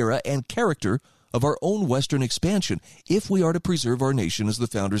fluid era and character of our own Western expansion if we are to preserve our nation as the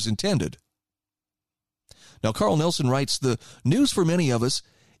founders intended. Now, Carl Nelson writes, the news for many of us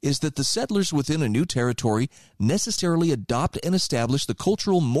is that the settlers within a new territory necessarily adopt and establish the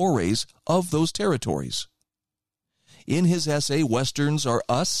cultural mores of those territories. In his essay, Westerns Are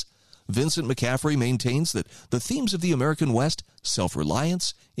Us, Vincent McCaffrey maintains that the themes of the American West,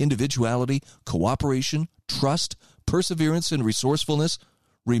 self-reliance, individuality, cooperation, trust, perseverance, and resourcefulness,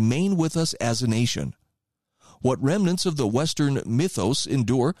 remain with us as a nation. What remnants of the Western mythos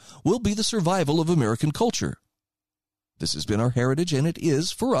endure will be the survival of American culture. This has been our heritage, and it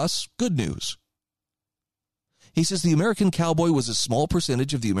is, for us, good news. He says the American cowboy was a small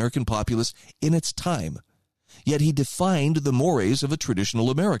percentage of the American populace in its time, yet he defined the mores of a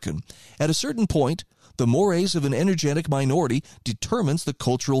traditional American. At a certain point, the mores of an energetic minority determines the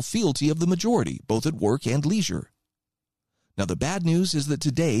cultural fealty of the majority, both at work and leisure. Now, the bad news is that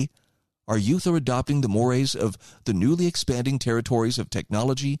today, our youth are adopting the mores of the newly expanding territories of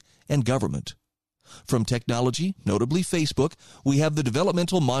technology and government. From technology, notably Facebook, we have the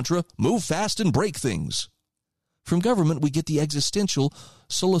developmental mantra, move fast and break things. From government, we get the existential,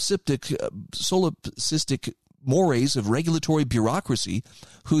 solipsistic mores of regulatory bureaucracy,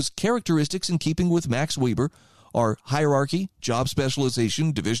 whose characteristics, in keeping with Max Weber, are hierarchy, job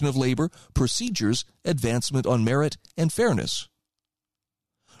specialization, division of labor, procedures, advancement on merit, and fairness.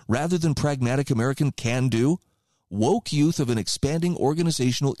 Rather than pragmatic American can-do, woke youth of an expanding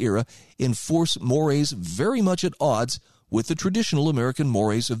organizational era enforce mores very much at odds with the traditional American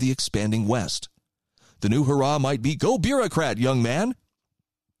mores of the expanding West. The new hurrah might be, go bureaucrat, young man!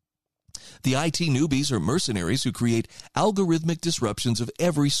 The IT newbies are mercenaries who create algorithmic disruptions of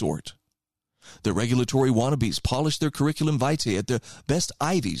every sort. The regulatory wannabes polish their curriculum vitae at the best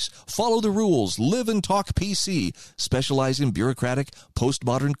Ivies, follow the rules, live and talk PC, specialize in bureaucratic,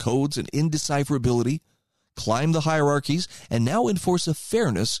 postmodern codes and indecipherability, climb the hierarchies, and now enforce a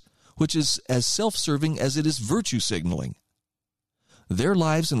fairness which is as self-serving as it is virtue signaling. Their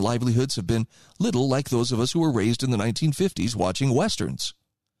lives and livelihoods have been little like those of us who were raised in the 1950s watching Westerns.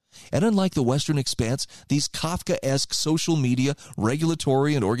 And unlike the Western expanse, these Kafkaesque social media,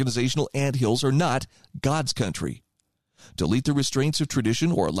 regulatory, and organizational anthills are not God's country. Delete the restraints of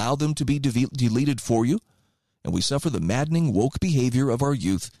tradition or allow them to be deleted for you, and we suffer the maddening woke behavior of our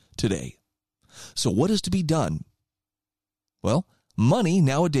youth today. So what is to be done? Well, money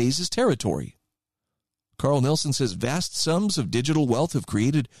nowadays is territory. Carl Nelson says vast sums of digital wealth have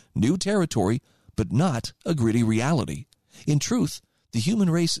created new territory, but not a gritty reality. In truth, the human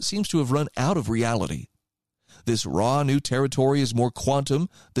race seems to have run out of reality. This raw new territory is more quantum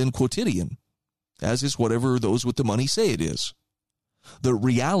than quotidian, as is whatever those with the money say it is. The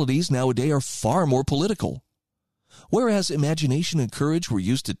realities nowadays are far more political. Whereas imagination and courage were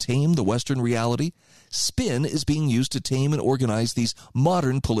used to tame the Western reality, spin is being used to tame and organize these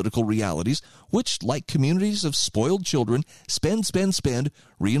modern political realities, which, like communities of spoiled children, spend,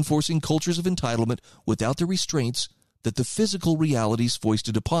 reinforcing cultures of entitlement without the restraints that the physical realities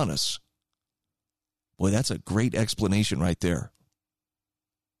foisted upon us. Boy, that's a great explanation right there.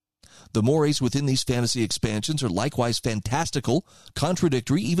 The mores within these fantasy expansions are likewise fantastical,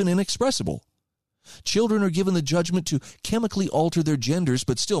 contradictory, even inexpressible. Children are given the judgment to chemically alter their genders,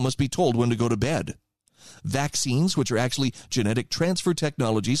 but still must be told when to go to bed. Vaccines, which are actually genetic transfer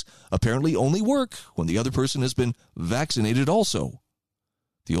technologies, apparently only work when the other person has been vaccinated also.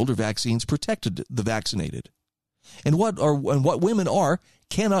 The older vaccines protected the vaccinated. And what women are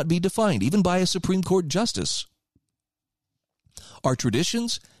cannot be defined, even by a Supreme Court justice. Our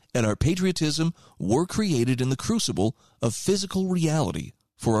traditions and our patriotism were created in the crucible of physical reality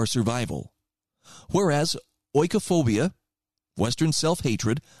for our survival. Whereas oikophobia, Western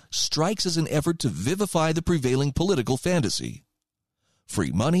self-hatred, strikes as an effort to vivify the prevailing political fantasy.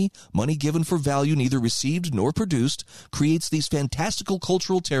 Free money, money given for value neither received nor produced, creates these fantastical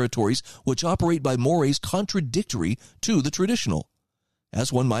cultural territories which operate by mores contradictory to the traditional,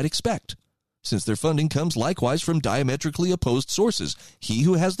 as one might expect, since their funding comes likewise from diametrically opposed sources. He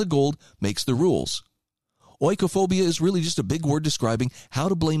who has the gold makes the rules. Oikophobia is really just a big word describing how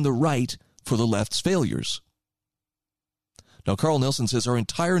to blame the right for the left's failures. Now, Carl Nelson says our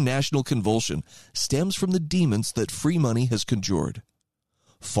entire national convulsion stems from the demons that free money has conjured.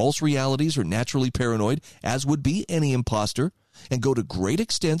 False realities are naturally paranoid, as would be any imposter, and go to great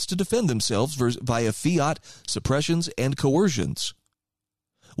extents to defend themselves via fiat, suppressions, and coercions.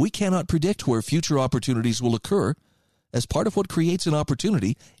 We cannot predict where future opportunities will occur, as part of what creates an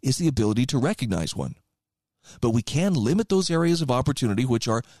opportunity is the ability to recognize one. But we can limit those areas of opportunity which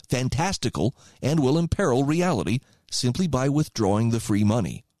are fantastical and will imperil reality simply by withdrawing the free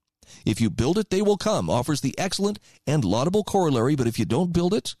money. If you build it, they will come offers the excellent and laudable corollary, but if you don't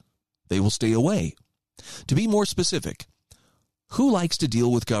build it, they will stay away. To be more specific, who likes to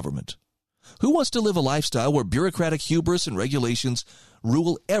deal with government? Who wants to live a lifestyle where bureaucratic hubris and regulations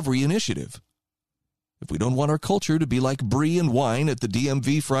rule every initiative? If we don't want our culture to be like brie and wine at the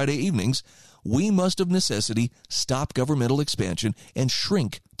DMV Friday evenings, we must of necessity stop governmental expansion and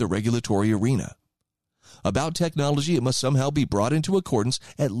shrink the regulatory arena. About technology, it must somehow be brought into accordance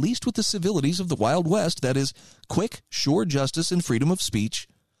at least with the civilities of the Wild West, that is, quick, sure justice and freedom of speech,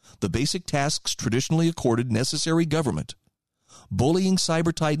 the basic tasks traditionally accorded necessary government. Bullying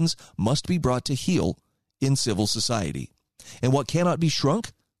cyber titans must be brought to heel in civil society, and what cannot be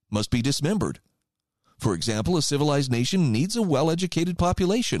shrunk must be dismembered. For example, a civilized nation needs a well-educated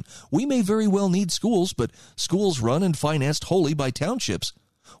population. We may very well need schools, but schools run and financed wholly by townships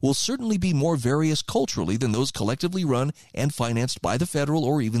will certainly be more various culturally than those collectively run and financed by the federal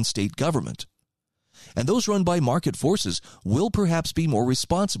or even state government. And those run by market forces will perhaps be more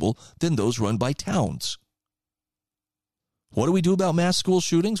responsible than those run by towns. What do we do about mass school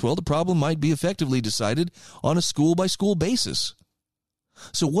shootings? Well, the problem might be effectively decided on a school-by-school basis.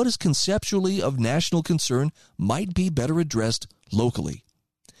 So what is conceptually of national concern might be better addressed locally.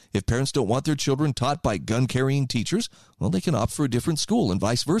 If parents don't want their children taught by gun-carrying teachers, well, they can opt for a different school and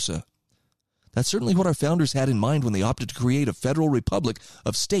vice versa. That's certainly what our founders had in mind when they opted to create a federal republic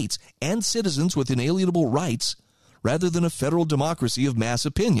of states and citizens with inalienable rights rather than a federal democracy of mass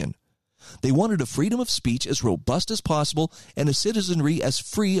opinion. They wanted a freedom of speech as robust as possible and a citizenry as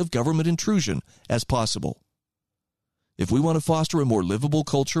free of government intrusion as possible. If we want to foster a more livable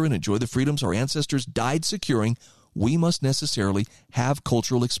culture and enjoy the freedoms our ancestors died securing, we must necessarily have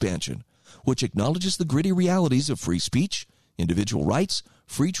cultural expansion, which acknowledges the gritty realities of free speech, individual rights,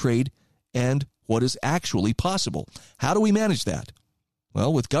 free trade, and what is actually possible. How do we manage that?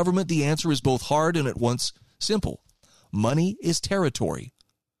 Well, with government, the answer is both hard and at once simple. Money is territory.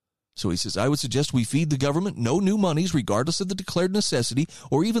 So he says, I would suggest we feed the government no new monies, regardless of the declared necessity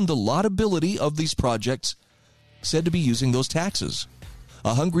or even the laudability of these projects said to be using those taxes.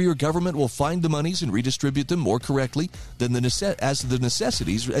 A hungrier government will find the monies and redistribute them more correctly than as the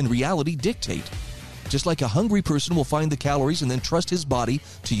necessities and reality dictate. Just like a hungry person will find the calories and then trust his body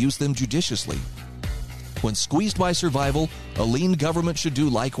to use them judiciously. When squeezed by survival, a lean government should do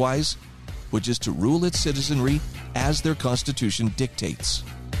likewise, which is to rule its citizenry as their constitution dictates.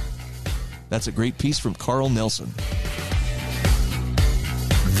 That's a great piece from Carl Nelson.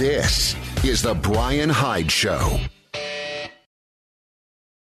 This is the Bryan Hyde Show.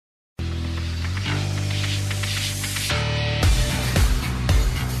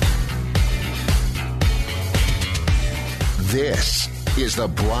 This is the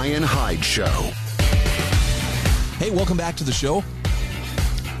Bryan Hyde Show. Hey, welcome back to the show.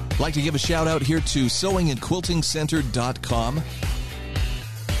 I'd like to give a shout out here to sewingandquiltingcenter.com.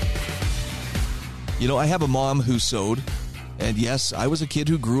 You know, I have a mom who sewed, and yes, I was a kid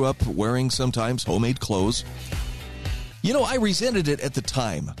who grew up wearing sometimes homemade clothes. You know, I resented it at the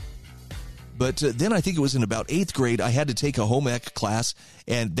time. But then I think it was in about 8th grade, I had to take a home ec class,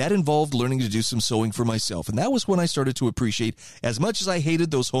 and that involved learning to do some sewing for myself. And that was when I started to appreciate, as much as I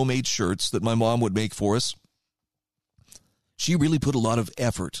hated those homemade shirts that my mom would make for us, she really put a lot of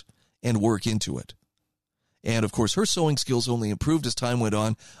effort and work into it. And, of course, her sewing skills only improved as time went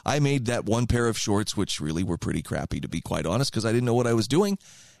on. I made that one pair of shorts, which really were pretty crappy, to be quite honest, because I didn't know what I was doing,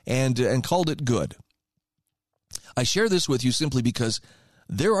 and called it good. I share this with you simply because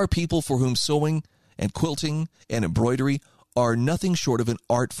there are people for whom sewing and quilting and embroidery are nothing short of an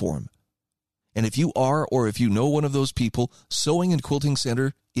art form. And if you are, or if you know one of those people, Sewing and Quilting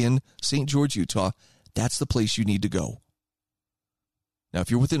Center in St. George, Utah, that's the place you need to go. Now, if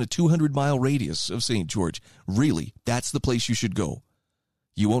you're within a 200-mile radius of St. George, really, that's the place you should go.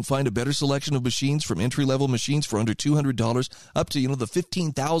 You won't find a better selection of machines, from entry-level machines for under $200 up to, the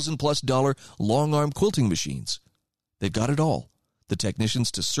 $15,000+ long-arm quilting machines. They've got it all. The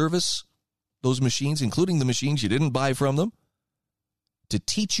technicians to service those machines, including the machines you didn't buy from them, to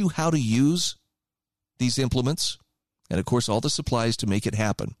teach you how to use these implements, and, of course, all the supplies to make it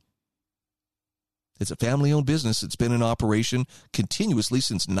happen. It's a family-owned business that's been in operation continuously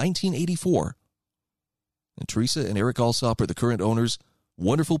since 1984. And Teresa and Eric Alsop are the current owners.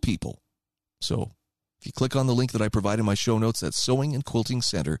 Wonderful people. So if you click on the link that I provide in my show notes, that's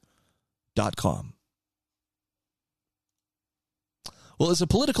sewingandquiltingcenter.com. Well, as a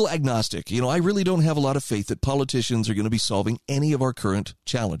political agnostic, I really don't have a lot of faith that politicians are going to be solving any of our current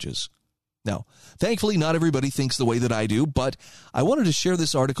challenges. Now, thankfully, not everybody thinks the way that I do, but I wanted to share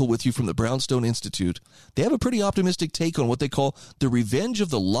this article with you from the Brownstone Institute. They have a pretty optimistic take on what they call the revenge of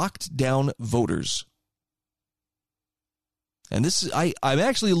the locked down voters. And I'm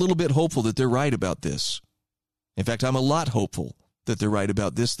actually a little bit hopeful that they're right about this. In fact, I'm a lot hopeful that they're right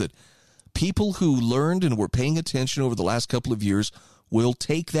about this, that people who learned and were paying attention over the last couple of years will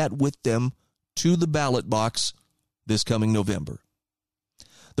take that with them to the ballot box this coming November.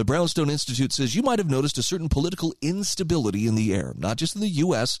 The Brownstone Institute says you might have noticed a certain political instability in the air, not just in the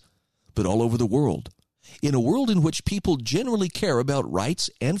U.S., but all over the world. In a world in which people generally care about rights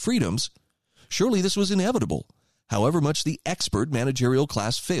and freedoms, surely this was inevitable, however much the expert managerial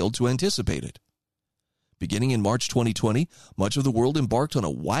class failed to anticipate it. Beginning in March 2020, much of the world embarked on a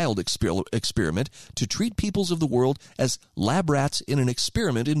wild experiment to treat peoples of the world as lab rats in an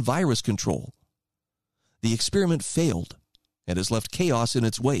experiment in virus control. The experiment failed and has left chaos in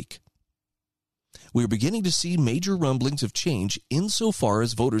its wake. We are beginning to see major rumblings of change insofar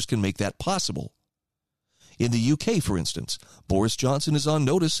as voters can make that possible. In the UK, for instance, Boris Johnson is on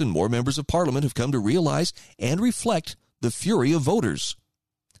notice, and more members of Parliament have come to realize and reflect the fury of voters.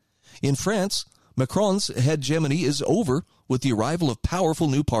 In France, Macron's hegemony is over with the arrival of powerful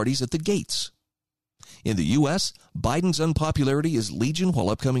new parties at the gates. In the U.S., Biden's unpopularity is legion, while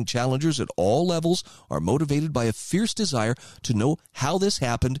upcoming challengers at all levels are motivated by a fierce desire to know how this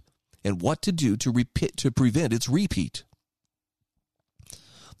happened and what to do to prevent its repeat.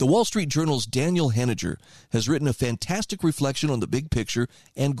 The Wall Street Journal's Daniel Henniger has written a fantastic reflection on the big picture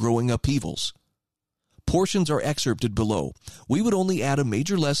and growing upheavals. Portions are excerpted below. We would only add a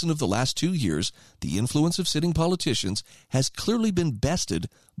major lesson of the last 2 years. The influence of sitting politicians has clearly been bested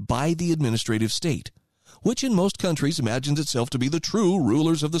by the administrative state, which in most countries imagines itself to be the true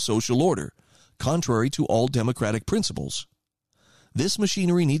rulers of the social order, contrary to all democratic principles. This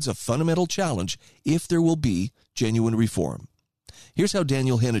machinery needs a fundamental challenge if there will be genuine reform. Here's how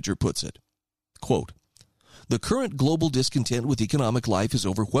Daniel Henniger puts it. Quote, "The current global discontent with economic life is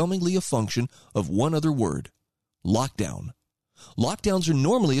overwhelmingly a function of one other word: lockdown. Lockdowns are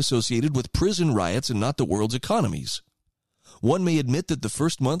normally associated with prison riots and not the world's economies. One may admit that the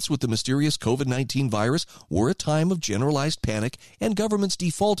first months with the mysterious COVID-19 virus were a time of generalized panic, and governments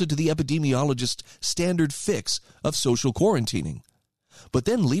defaulted to the epidemiologist's standard fix of social quarantining. But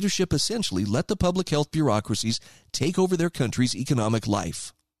then leadership essentially let the public health bureaucracies take over their country's economic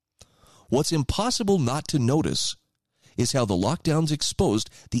life. What's impossible not to notice is how the lockdowns exposed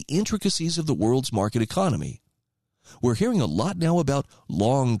the intricacies of the world's market economy. We're hearing a lot now about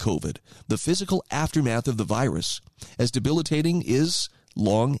long COVID, the physical aftermath of the virus, as debilitating is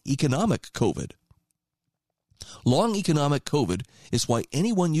long economic COVID. Long economic COVID is why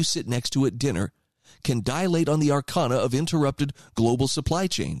anyone you sit next to at dinner can dilate on the arcana of interrupted global supply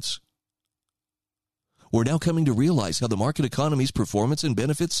chains. We're now coming to realize how the market economy's performance and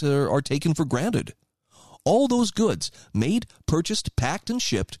benefits are taken for granted. All those goods made, purchased, packed, and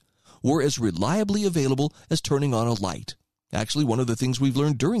shipped were as reliably available as turning on a light. Actually, one of the things we've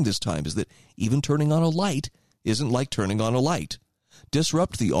learned during this time is that even turning on a light isn't like turning on a light.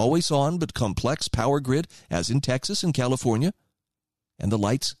 Disrupt the always-on but complex power grid, as in Texas and California, and the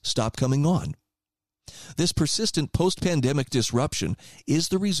lights stop coming on. This persistent post-pandemic disruption is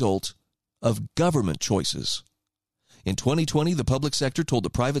the result of government choices. In 2020, the public sector told the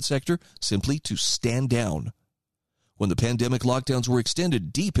private sector simply to stand down. When the pandemic lockdowns were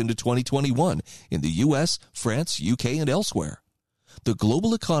extended deep into 2021 in the U.S., France, UK, and elsewhere, the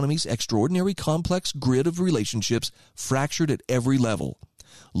global economy's extraordinary complex grid of relationships fractured at every level.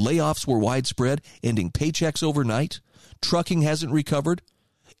 Layoffs were widespread, ending paychecks overnight. Trucking hasn't recovered.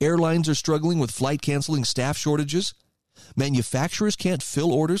 Airlines are struggling with flight-canceling staff shortages. Manufacturers can't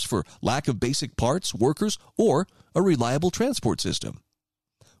fill orders for lack of basic parts, workers, or a reliable transport system.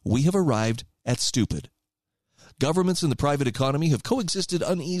 We have arrived at stupid. Governments and the private economy have coexisted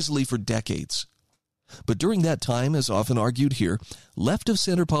uneasily for decades. But during that time, as often argued here,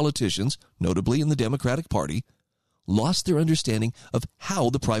 left-of-center politicians, notably in the Democratic Party, lost their understanding of how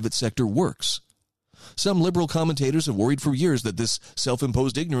the private sector works. Some liberal commentators have worried for years that this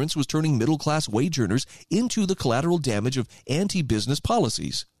self-imposed ignorance was turning middle-class wage earners into the collateral damage of anti-business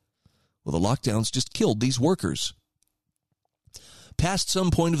policies. Well, the lockdowns just killed these workers. Past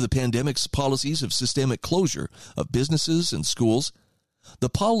some point of the pandemic's policies of systemic closure of businesses and schools, the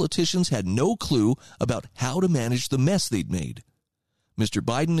politicians had no clue about how to manage the mess they'd made. Mr.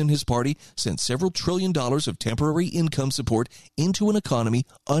 Biden and his party sent several $1 trillion of temporary income support into an economy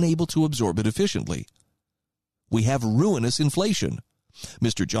unable to absorb it efficiently. We have ruinous inflation.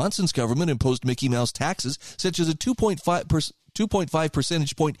 Mr. Johnson's government imposed Mickey Mouse taxes, such as a 2.5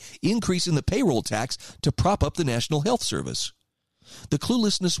 percentage point increase in the payroll tax to prop up the National Health Service. The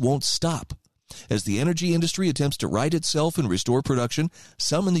cluelessness won't stop. As the energy industry attempts to right itself and restore production,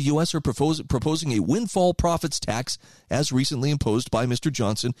 some in the U.S. are proposing a windfall profits tax, as recently imposed by Mr.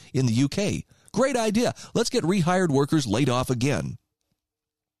 Johnson in the U.K. Great idea. Let's get rehired workers laid off again.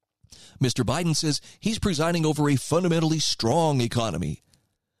 Mr. Biden says he's presiding over a fundamentally strong economy.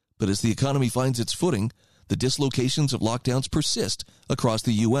 But as the economy finds its footing, the dislocations of lockdowns persist across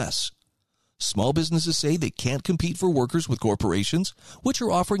the U.S. Small businesses say they can't compete for workers with corporations, which are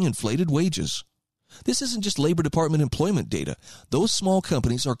offering inflated wages. This isn't just Labor Department employment data. Those small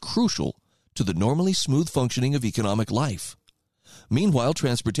companies are crucial to the normally smooth functioning of economic life. Meanwhile,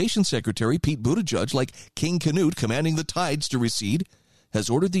 Transportation Secretary Pete Buttigieg, like King Canute commanding the tides to recede,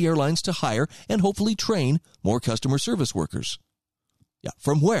 has ordered the airlines to hire and hopefully train more customer service workers. Yeah,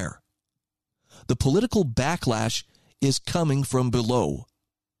 from where? The political backlash is coming from below.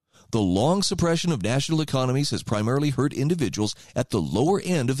 The long suppression of national economies has primarily hurt individuals at the lower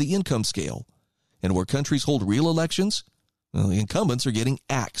end of the income scale. And where countries hold real elections, well, the incumbents are getting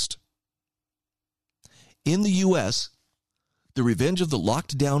axed. In the U.S., the revenge of the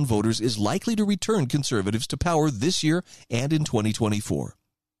locked down voters is likely to return conservatives to power this year and in 2024.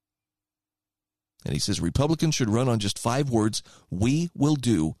 And he says Republicans should run on just 5 words: we will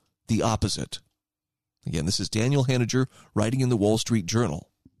do the opposite. Again, this is Daniel Henninger writing in the Wall Street Journal.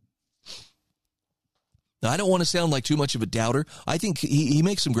 Now, I don't want to sound like too much of a doubter. I think he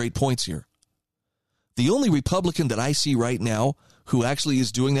makes some great points here. The only Republican that I see right now who actually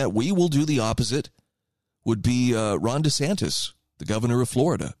is doing that, we will do the opposite, would be Ron DeSantis, the governor of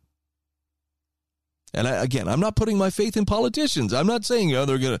Florida. And I'm not putting my faith in politicians. I'm not saying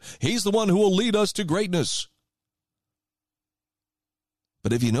he's the one who will lead us to greatness.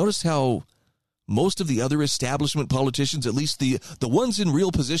 But have you noticed how most of the other establishment politicians, at least the ones in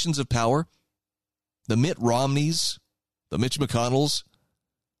real positions of power, the Mitt Romneys, the Mitch McConnells,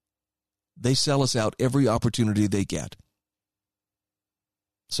 they sell us out every opportunity they get.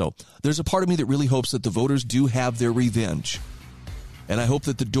 So there's a part of me that really hopes that the voters do have their revenge. And I hope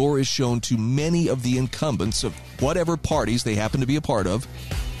that the door is shown to many of the incumbents of whatever parties they happen to be a part of.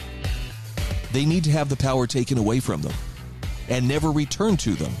 They need to have the power taken away from them and never returned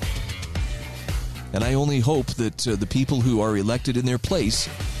to them. And I only hope that the people who are elected in their place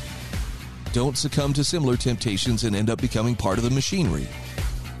don't succumb to similar temptations and end up becoming part of the machinery.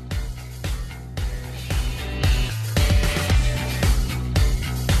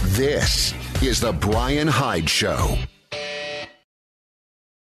 This is the Bryan Hyde Show.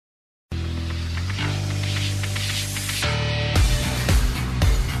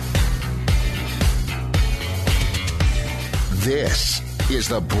 This is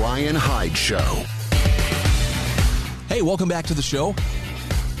the Bryan Hyde Show. Hey, welcome back to the show.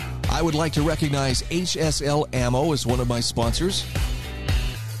 I would like to recognize HSL Ammo as one of my sponsors.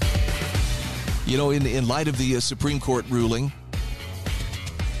 You know, in light of the Supreme Court ruling,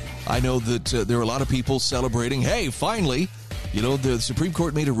 I know that there are a lot of people celebrating, hey, finally, the Supreme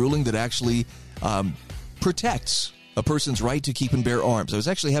Court made a ruling that actually protects a person's right to keep and bear arms. I was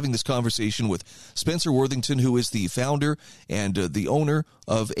actually having this conversation with Spencer Worthington, who is the founder and the owner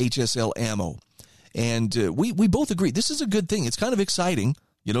of HSL Ammo. And we both agree this is a good thing. It's kind of exciting,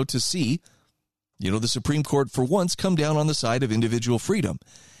 to see, the Supreme Court for once come down on the side of individual freedom.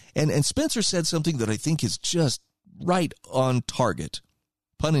 And Spencer said something that I think is just right on target,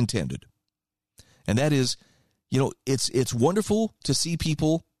 pun intended. And that is, it's wonderful to see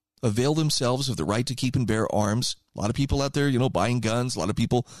people avail themselves of the right to keep and bear arms. A lot of people out there, buying guns, a lot of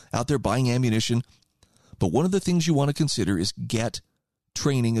people out there buying ammunition. But one of the things you want to consider is get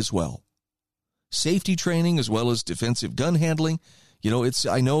training as well. safety training as well as defensive gun handling. You know,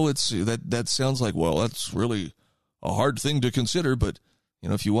 that sounds like, well, that's really a hard thing to consider, but you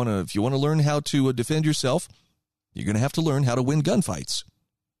know, if you want to learn how to defend yourself, you're going to have to learn how to win gunfights.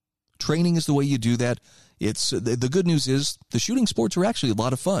 Training is the way you do that. The good news is the shooting sports are actually a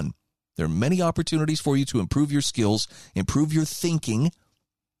lot of fun. There are many opportunities for you to improve your skills, improve your thinking,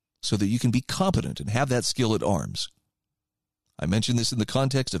 so that you can be competent and have that skill at arms. I mention this in the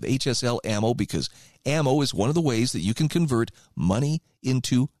context of HSL ammo because ammo is one of the ways that you can convert money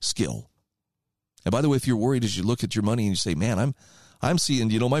into skill. And by the way, if you're worried as you look at your money and you say, man, I'm seeing,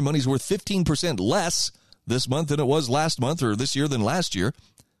 you know, my money's worth 15% less this month than it was last month or this year than last year,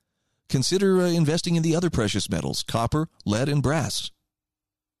 consider investing in the other precious metals, copper, lead, and brass.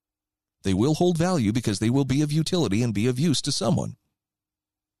 They will hold value because they will be of utility and be of use to someone.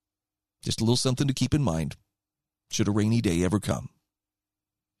 Just a little something to keep in mind should a rainy day ever come.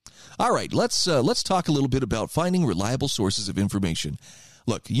 All right, let's talk a little bit about finding reliable sources of information.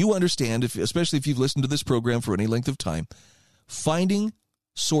 Look, you understand, especially if you've listened to this program for any length of time, finding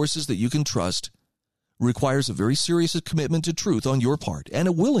sources that you can trust requires a very serious commitment to truth on your part and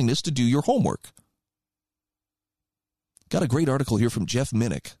a willingness to do your homework. Got a great article here from Jeff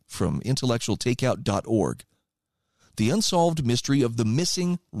Minnick from intellectualtakeout.org. The Unsolved Mystery of the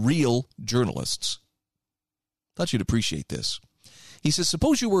Missing Real Journalists. Thought you'd appreciate this. He says,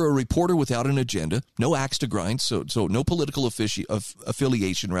 suppose you were a reporter without an agenda, no axe to grind, so no political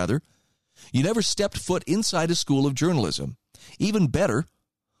affiliation, rather. You never stepped foot inside a school of journalism. Even better,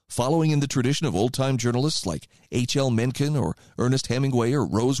 following in the tradition of old-time journalists like H.L. Mencken or Ernest Hemingway or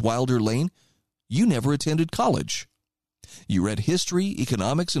Rose Wilder Lane, you never attended college. You read history,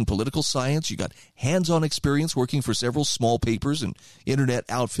 economics, and political science. You got hands-on experience working for several small papers and internet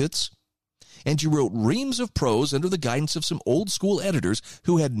outfits. And you wrote reams of prose under the guidance of some old-school editors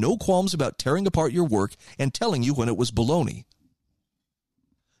who had no qualms about tearing apart your work and telling you when it was baloney.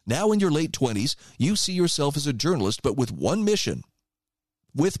 Now in your late 20s, you see yourself as a journalist, but with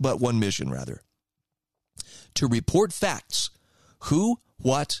but one mission, to report facts: who,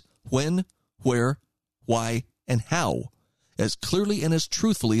 what, when, where, why, and how, as clearly and as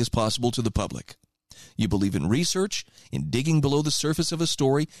truthfully as possible to the public. You believe in research, in digging below the surface of a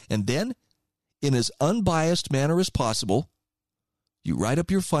story, and then, in as unbiased manner as possible, you write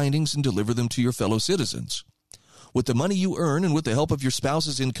up your findings and deliver them to your fellow citizens. With the money you earn and with the help of your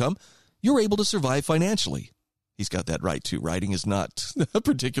spouse's income, you're able to survive financially. He's got that right, too. Writing is not a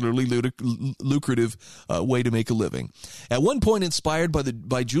particularly lucrative way to make a living. At one point, inspired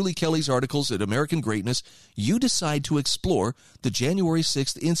by Julie Kelly's articles at American Greatness, you decide to explore the January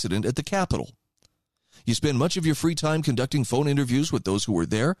 6th incident at the Capitol. You spend much of your free time conducting phone interviews with those who were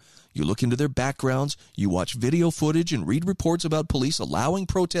there. You look into their backgrounds. You watch video footage and read reports about police allowing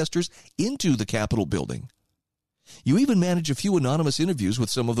protesters into the Capitol building. You even manage a few anonymous interviews with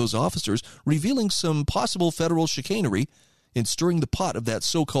some of those officers, revealing some possible federal chicanery in stirring the pot of that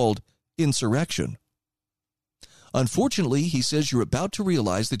so-called insurrection. Unfortunately, he says you're about to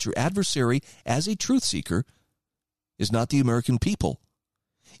realize that your adversary, as a truth seeker, is not the American people.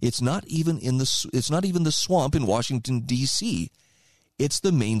 It's not even the swamp in Washington, D.C. It's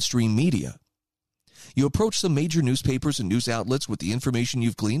the mainstream media. You approach some major newspapers and news outlets with the information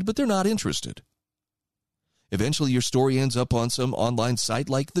you've gleaned, but they're not interested. Eventually, your story ends up on some online site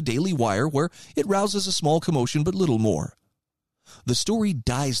like the Daily Wire, where it rouses a small commotion, but little more. The story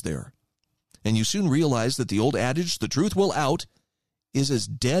dies there, and you soon realize that the old adage, the truth will out, is as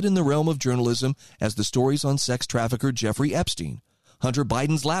dead in the realm of journalism as the stories on sex trafficker Jeffrey Epstein, Hunter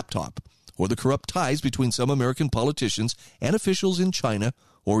Biden's laptop, or the corrupt ties between some American politicians and officials in China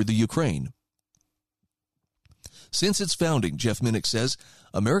or the Ukraine. Since its founding, Jeff Minnick says,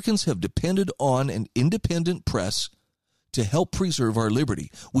 Americans have depended on an independent press to help preserve our liberty.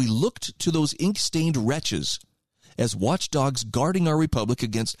 We looked to those ink-stained wretches as watchdogs guarding our republic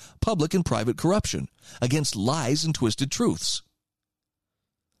against public and private corruption, against lies and twisted truths.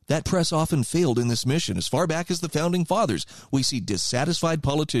 That press often failed in this mission. As far back as the Founding Fathers, we see dissatisfied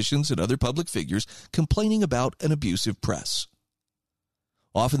politicians and other public figures complaining about an abusive press.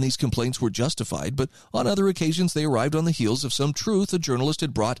 Often these complaints were justified, but on other occasions they arrived on the heels of some truth a journalist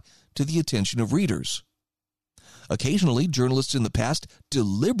had brought to the attention of readers. Occasionally, journalists in the past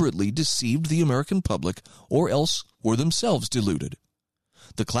deliberately deceived the American public or else were themselves deluded.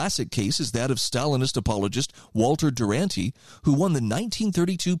 The classic case is that of Stalinist apologist Walter Duranty, who won the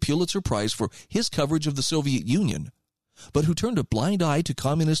 1932 Pulitzer Prize for his coverage of the Soviet Union, but who turned a blind eye to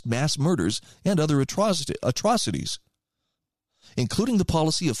communist mass murders and other atrocities, including the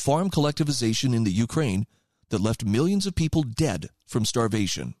policy of farm collectivization in the Ukraine that left millions of people dead from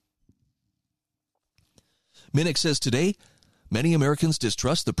starvation. Minnick says today, many Americans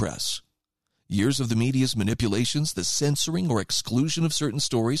distrust the press. Years of the media's manipulations, the censoring or exclusion of certain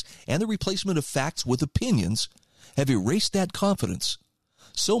stories, and the replacement of facts with opinions have erased that confidence.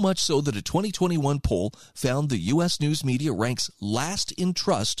 So much so that a 2021 poll found the U.S. news media ranks last in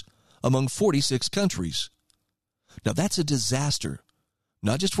trust among 46 countries. Now that's a disaster,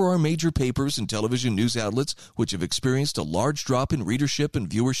 not just for our major papers and television news outlets, which have experienced a large drop in readership and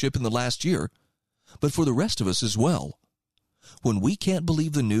viewership in the last year, but for the rest of us as well. When we can't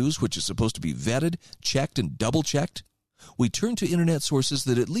believe the news, which is supposed to be vetted, checked, and double-checked, we turn to internet sources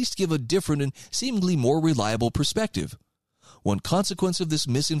that at least give a different and seemingly more reliable perspective. One consequence of this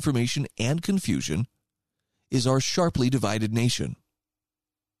misinformation and confusion is our sharply divided nation.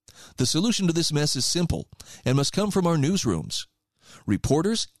 The solution to this mess is simple and must come from our newsrooms.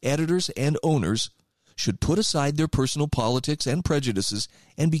 Reporters, editors, and owners should put aside their personal politics and prejudices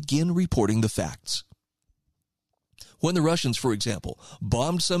and begin reporting the facts. When the Russians, for example,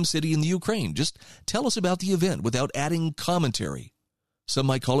 bombed some city in the Ukraine, just tell us about the event without adding commentary. Some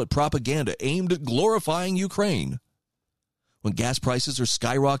might call it propaganda aimed at glorifying Ukraine. When gas prices are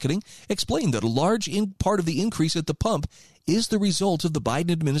skyrocketing, explain that a large part of the increase at the pump is the result of the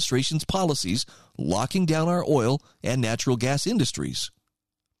Biden administration's policies locking down our oil and natural gas industries.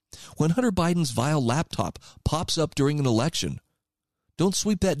 When Hunter Biden's vile laptop pops up during an election, don't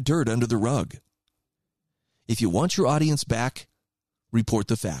sweep that dirt under the rug. If you want your audience back, report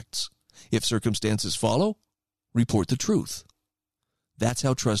the facts. If circumstances follow, report the truth. That's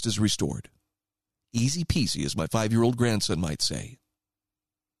how trust is restored. Easy peasy, as my 5-year-old grandson might say.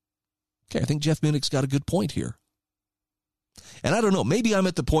 Okay, I think Jeff Minnick's got a good point here. And I don't know, maybe I'm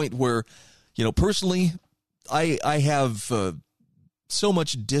at the point where, personally, I have so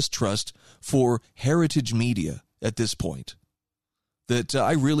much distrust for heritage media at this point that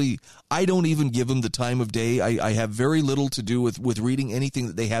I don't even give them the time of day. I have very little to do with reading anything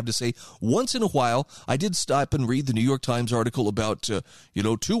that they have to say. Once in a while, I did stop and read the New York Times article about,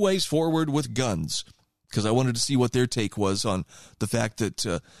 2 ways forward with guns, because I wanted to see what their take was on the fact that,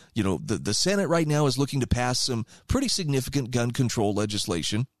 the Senate right now is looking to pass some pretty significant gun control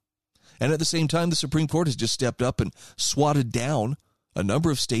legislation. And at the same time, the Supreme Court has just stepped up and swatted down a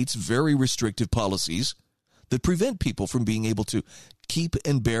number of states' very restrictive policies that prevent people from being able to keep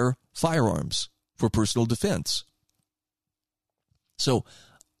and bear firearms for personal defense. So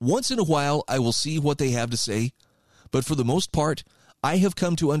once in a while, I will see what they have to say. But for the most part, I have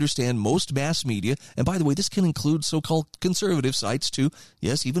come to understand most mass media, and by the way, this can include so-called conservative sites too,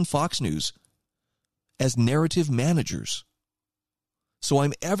 yes, even Fox News, as narrative managers. So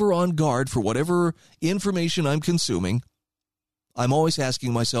I'm ever on guard for whatever information I'm consuming. I'm always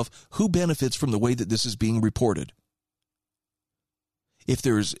asking myself, who benefits from the way that this is being reported? If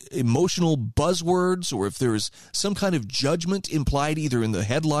there's emotional buzzwords or if there's some kind of judgment implied either in the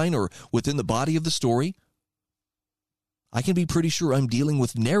headline or within the body of the story, I can be pretty sure I'm dealing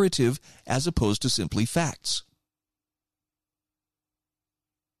with narrative as opposed to simply facts.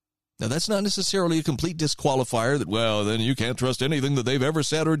 Now, that's not necessarily a complete disqualifier that, well, then you can't trust anything that they've ever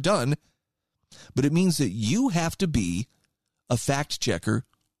said or done. But it means that you have to be a fact checker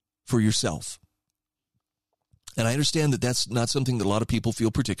for yourself. And I understand that that's not something that a lot of people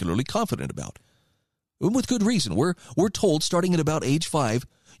feel particularly confident about. And with good reason. We're told starting at about age 5,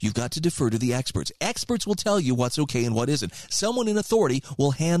 you've got to defer to the experts. Experts will tell you what's okay and what isn't. Someone in authority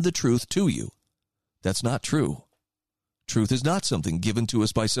will hand the truth to you. That's not true. Truth is not something given to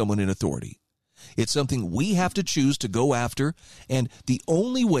us by someone in authority. It's something we have to choose to go after, and the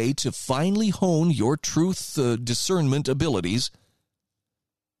only way to finally hone your truth discernment abilities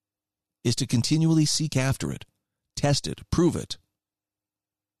is to continually seek after it, test it, prove it.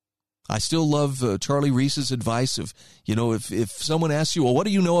 I still love Charlie Reese's advice of, if someone asks you, well, what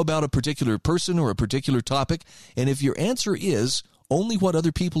do you know about a particular person or a particular topic? And if your answer is only what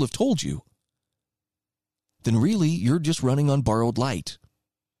other people have told you, then really you're just running on borrowed light.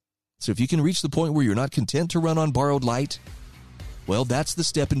 So if you can reach the point where you're not content to run on borrowed light, well, that's the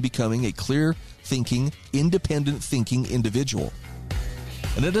step in becoming a clear-thinking, independent-thinking individual.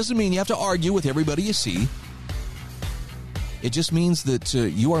 And it doesn't mean you have to argue with everybody you see. It just means that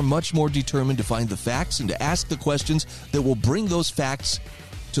you are much more determined to find the facts and to ask the questions that will bring those facts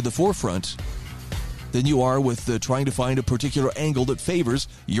to the forefront than you are with trying to find a particular angle that favors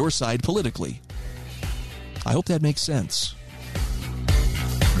your side politically. I hope that makes sense.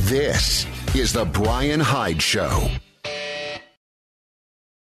 This is the Bryan Hyde Show.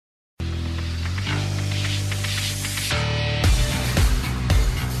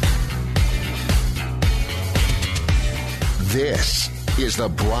 This is the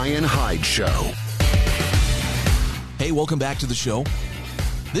Bryan Hyde Show. Hey, welcome back to the show.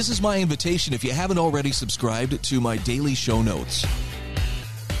 This is my invitation if you haven't already subscribed to my daily show notes.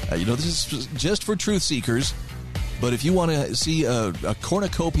 This is just for truth seekers, but if you want to see a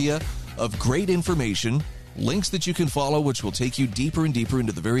cornucopia of great information, links that you can follow, which will take you deeper and deeper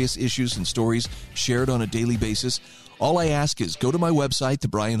into the various issues and stories shared on a daily basis, all I ask is go to my website,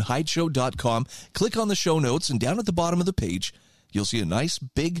 thebryanhydeshow.com, click on the show notes, and down at the bottom of the page, you'll see a nice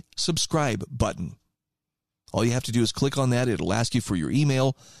big subscribe button. All you have to do is click on that. It'll ask you for your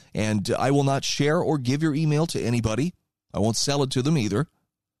email, and I will not share or give your email to anybody. I won't sell it to them either,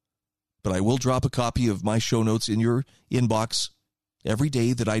 but I will drop a copy of my show notes in your inbox every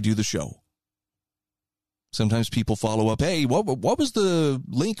day that I do the show. Sometimes people follow up, hey, what was the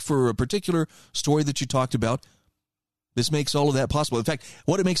link for a particular story that you talked about? This makes all of that possible. In fact,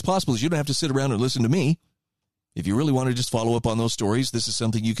 what it makes possible is you don't have to sit around and listen to me. If you really want to just follow up on those stories, this is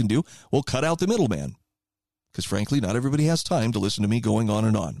something you can do. Well, cut out the middleman. Because, frankly, not everybody has time to listen to me going on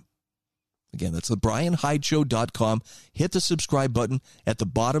and on. Again, that's thebryanhydeshow.com. Hit the subscribe button at the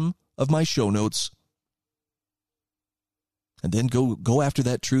bottom of my show notes. And then go after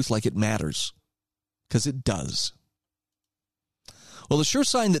that truth like it matters. Because it does. Well, the sure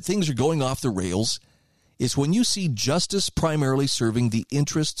sign that things are going off the rails is when you see justice primarily serving the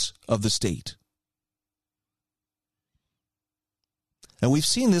interests of the state. And we've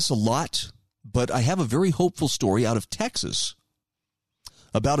seen this a lot. But I have a very hopeful story out of Texas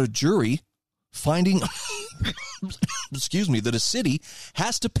about a jury finding, that a city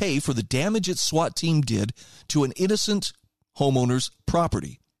has to pay for the damage its SWAT team did to an innocent homeowner's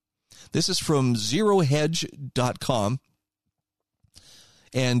property. This is from zerohedge.com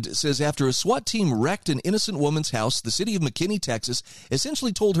and says, after a SWAT team wrecked an innocent woman's house, the city of McKinney, Texas,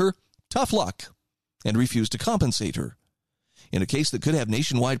 essentially told her, tough luck, and refused to compensate her. In a case that could have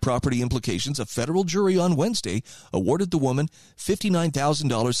nationwide property implications, a federal jury on Wednesday awarded the woman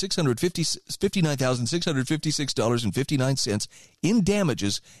 $59,656.59 in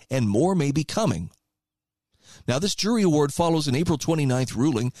damages, and more may be coming. Now, this jury award follows an April 29th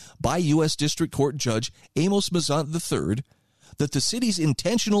ruling by U.S. District Court Judge Amos Mazant III that the city's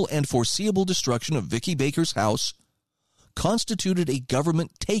intentional and foreseeable destruction of Vicki Baker's house constituted a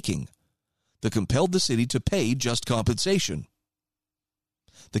government taking that compelled the city to pay just compensation.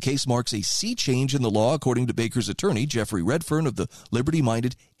 The case marks a sea change in the law, according to Baker's attorney, Jeffrey Redfern of the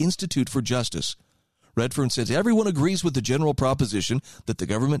Liberty-Minded Institute for Justice. Redfern says everyone agrees with the general proposition that the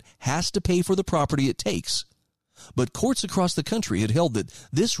government has to pay for the property it takes. But courts across the country had held that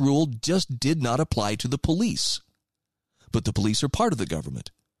this rule just did not apply to the police. But the police are part of the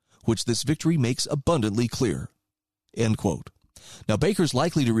government, which this victory makes abundantly clear. End quote. Now, Baker's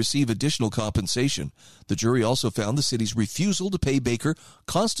likely to receive additional compensation. The jury also found the city's refusal to pay Baker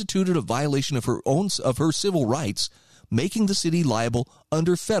constituted a violation of her civil rights, making the city liable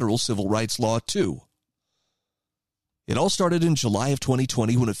under federal civil rights law, too. It all started in July of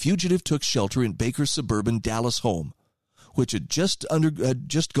 2020 when a fugitive took shelter in Baker's suburban Dallas home, which had just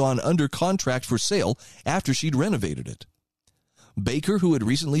gone under contract for sale after she'd renovated it. Baker, who had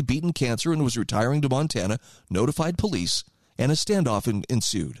recently beaten cancer and was retiring to Montana, notified police, and a standoff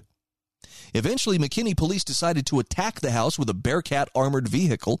ensued. Eventually, McKinney police decided to attack the house with a Bearcat armored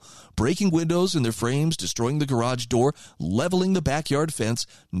vehicle, breaking windows in their frames, destroying the garage door, leveling the backyard fence,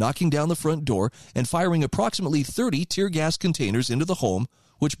 knocking down the front door, and firing approximately 30 tear gas containers into the home,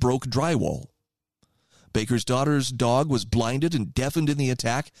 which broke drywall. Baker's daughter's dog was blinded and deafened in the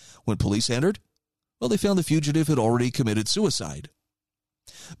attack. When police entered, well, they found the fugitive had already committed suicide.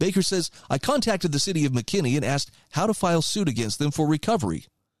 Baker says, I contacted the city of McKinney and asked how to file suit against them for recovery.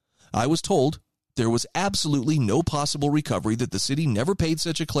 I was told there was absolutely no possible recovery, that the city never paid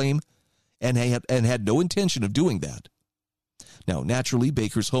such a claim and had no intention of doing that. Now, naturally,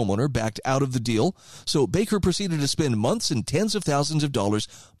 Baker's homeowner backed out of the deal, so Baker proceeded to spend months and tens of thousands of dollars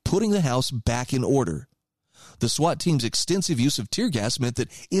putting the house back in order. The SWAT team's extensive use of tear gas meant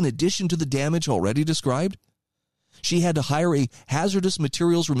that, in addition to the damage already described, she had to hire a hazardous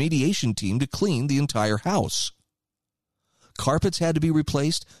materials remediation team to clean the entire house. Carpets had to be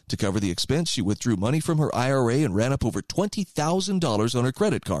replaced. To cover the expense, she withdrew money from her IRA and ran up over $20,000 on her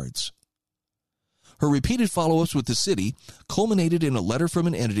credit cards. Her repeated follow-ups with the city culminated in a letter from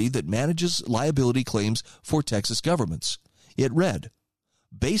an entity that manages liability claims for Texas governments. It read,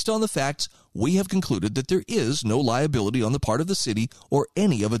 based on the facts, we have concluded that there is no liability on the part of the city or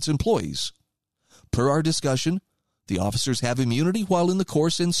any of its employees. Per our discussion, the officers have immunity while in the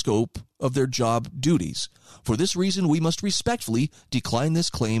course and scope of their job duties. For this reason, we must respectfully decline this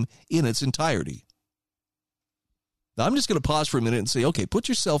claim in its entirety. Now, I'm just going to pause for a minute and say, okay, put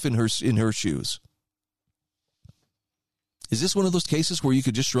yourself in her shoes. Is this one of those cases where you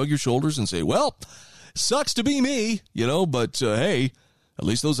could just shrug your shoulders and say, well, sucks to be me, but hey, at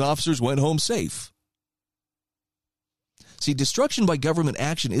least those officers went home safe? See, destruction by government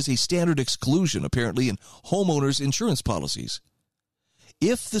action is a standard exclusion, apparently, in homeowners' insurance policies.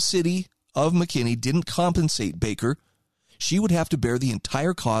 If the city of McKinney didn't compensate Baker, she would have to bear the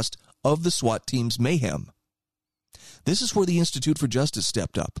entire cost of the SWAT team's mayhem. This is where the Institute for Justice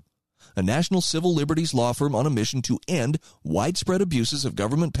stepped up, a national civil liberties law firm on a mission to end widespread abuses of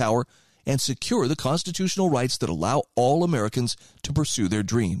government power and secure the constitutional rights that allow all Americans to pursue their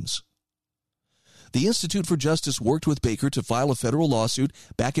dreams. The Institute for Justice worked with Baker to file a federal lawsuit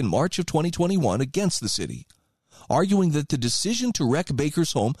back in March of 2021 against the city, arguing that the decision to wreck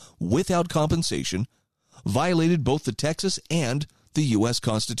Baker's home without compensation violated both the Texas and the U.S.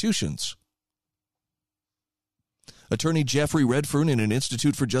 constitutions. Attorney Jeffrey Redfern, in an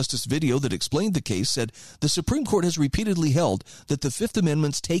Institute for Justice video that explained the case, said the Supreme Court has repeatedly held that the Fifth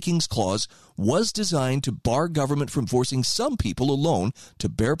Amendment's takings clause was designed to bar government from forcing some people alone to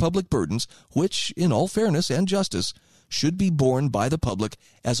bear public burdens, which, in all fairness and justice, should be borne by the public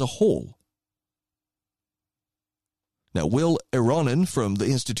as a whole. Now, Will Aronin from the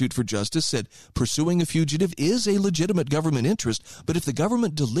Institute for Justice said pursuing a fugitive is a legitimate government interest, but if the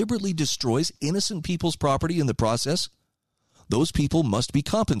government deliberately destroys innocent people's property in the process, those people must be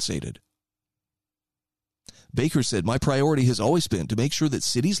compensated. Baker said, my priority has always been to make sure that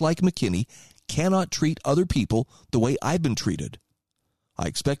cities like McKinney cannot treat other people the way I've been treated. I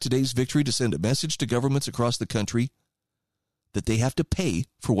expect today's victory to send a message to governments across the country that they have to pay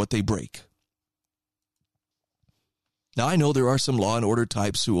for what they break. Now, I know there are some law and order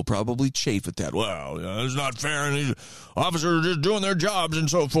types who will probably chafe at that. Well, it's not fair, and these officers are just doing their jobs and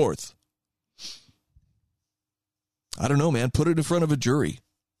so forth. I don't know, man. Put it in front of a jury.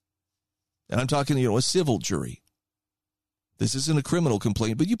 And I'm talking, a civil jury. This isn't a criminal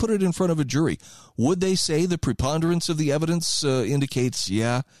complaint, but you put it in front of a jury. Would they say the preponderance of the evidence indicates,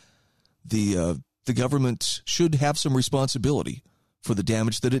 the government should have some responsibility for the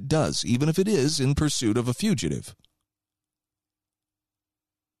damage that it does, even if it is in pursuit of a fugitive?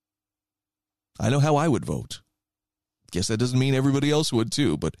 I know how I would vote. Guess that doesn't mean everybody else would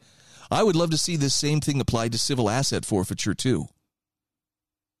too, but I would love to see this same thing applied to civil asset forfeiture too.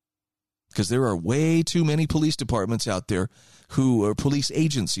 Because there are way too many police departments out there or police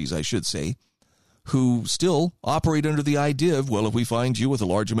agencies, I should say, who still operate under the idea of, well, if we find you with a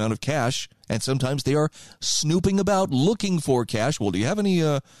large amount of cash, and sometimes they are snooping about looking for cash. Well, do you have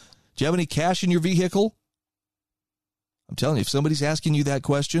any cash in your vehicle? I'm telling you, if somebody's asking you that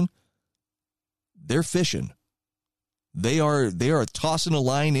question, they're fishing. They are tossing a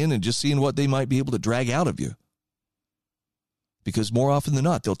line in and just seeing what they might be able to drag out of you. Because more often than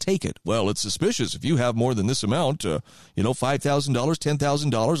not, they'll take it. Well, it's suspicious if you have more than this amount, $5,000,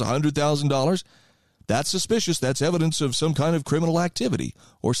 $10,000, $100,000. That's suspicious. That's evidence of some kind of criminal activity,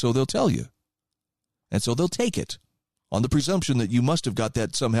 or so they'll tell you. And so they'll take it on the presumption that you must have got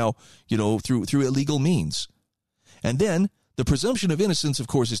that somehow, through illegal means. And then the presumption of innocence, of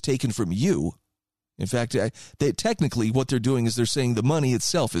course, is taken from you. In fact, technically what they're doing is they're saying the money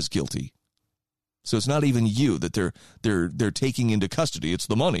itself is guilty. So it's not even you that they're taking into custody. It's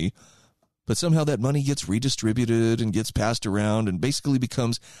the money. But somehow that money gets redistributed and gets passed around and basically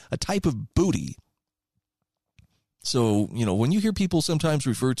becomes a type of booty. So, when you hear people sometimes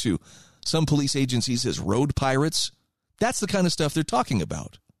refer to some police agencies as road pirates, that's the kind of stuff they're talking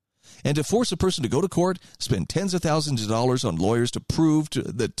about. And to force a person to go to court, spend tens of thousands of dollars on lawyers to prove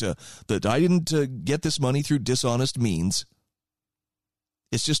that I didn't get this money through dishonest means,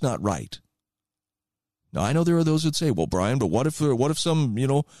 it's just not right. Now, I know there are those that say, well, Brian, but what if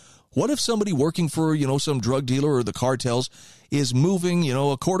somebody working for, some drug dealer or the cartels is moving,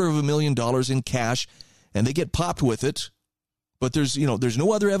 $250,000 in cash and they get popped with it, but there's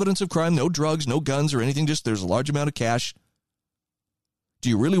no other evidence of crime, no drugs, no guns or anything, just there's a large amount of cash. Do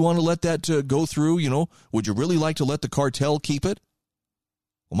you really want to let that go through? Would you really like to let the cartel keep it?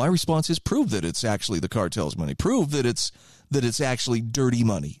 Well, my response is prove that it's actually the cartel's money. Prove that it's actually dirty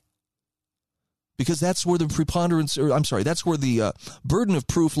money. Because that's where the that's where the burden of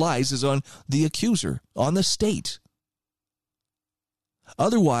proof lies, is on the accuser, on the state.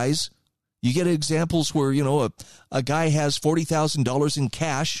 Otherwise, you get examples where, a guy has $40,000 in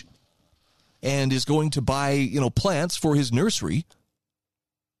cash and is going to buy, plants for his nursery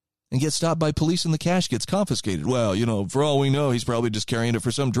and gets stopped by police and the cash gets confiscated. Well, for all we know, he's probably just carrying it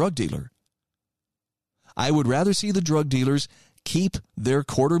for some drug dealer. I would rather see the drug dealers keep their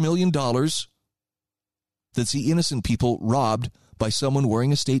 $250,000 than see innocent people robbed by someone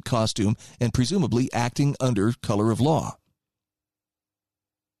wearing a state costume and presumably acting under color of law.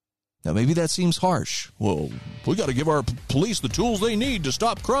 Now, maybe that seems harsh. Well, we got to give our police the tools they need to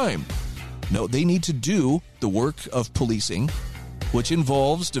stop crime. No, they need to do the work of policing, which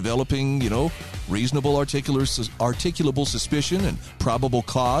involves developing, reasonable articulable suspicion and probable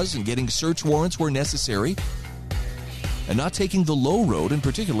cause and getting search warrants where necessary, and not taking the low road, and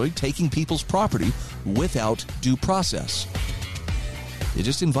particularly taking people's property without due process. It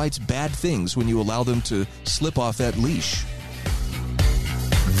just invites bad things when you allow them to slip off that leash.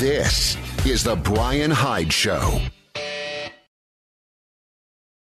 This is the Bryan Hyde Show.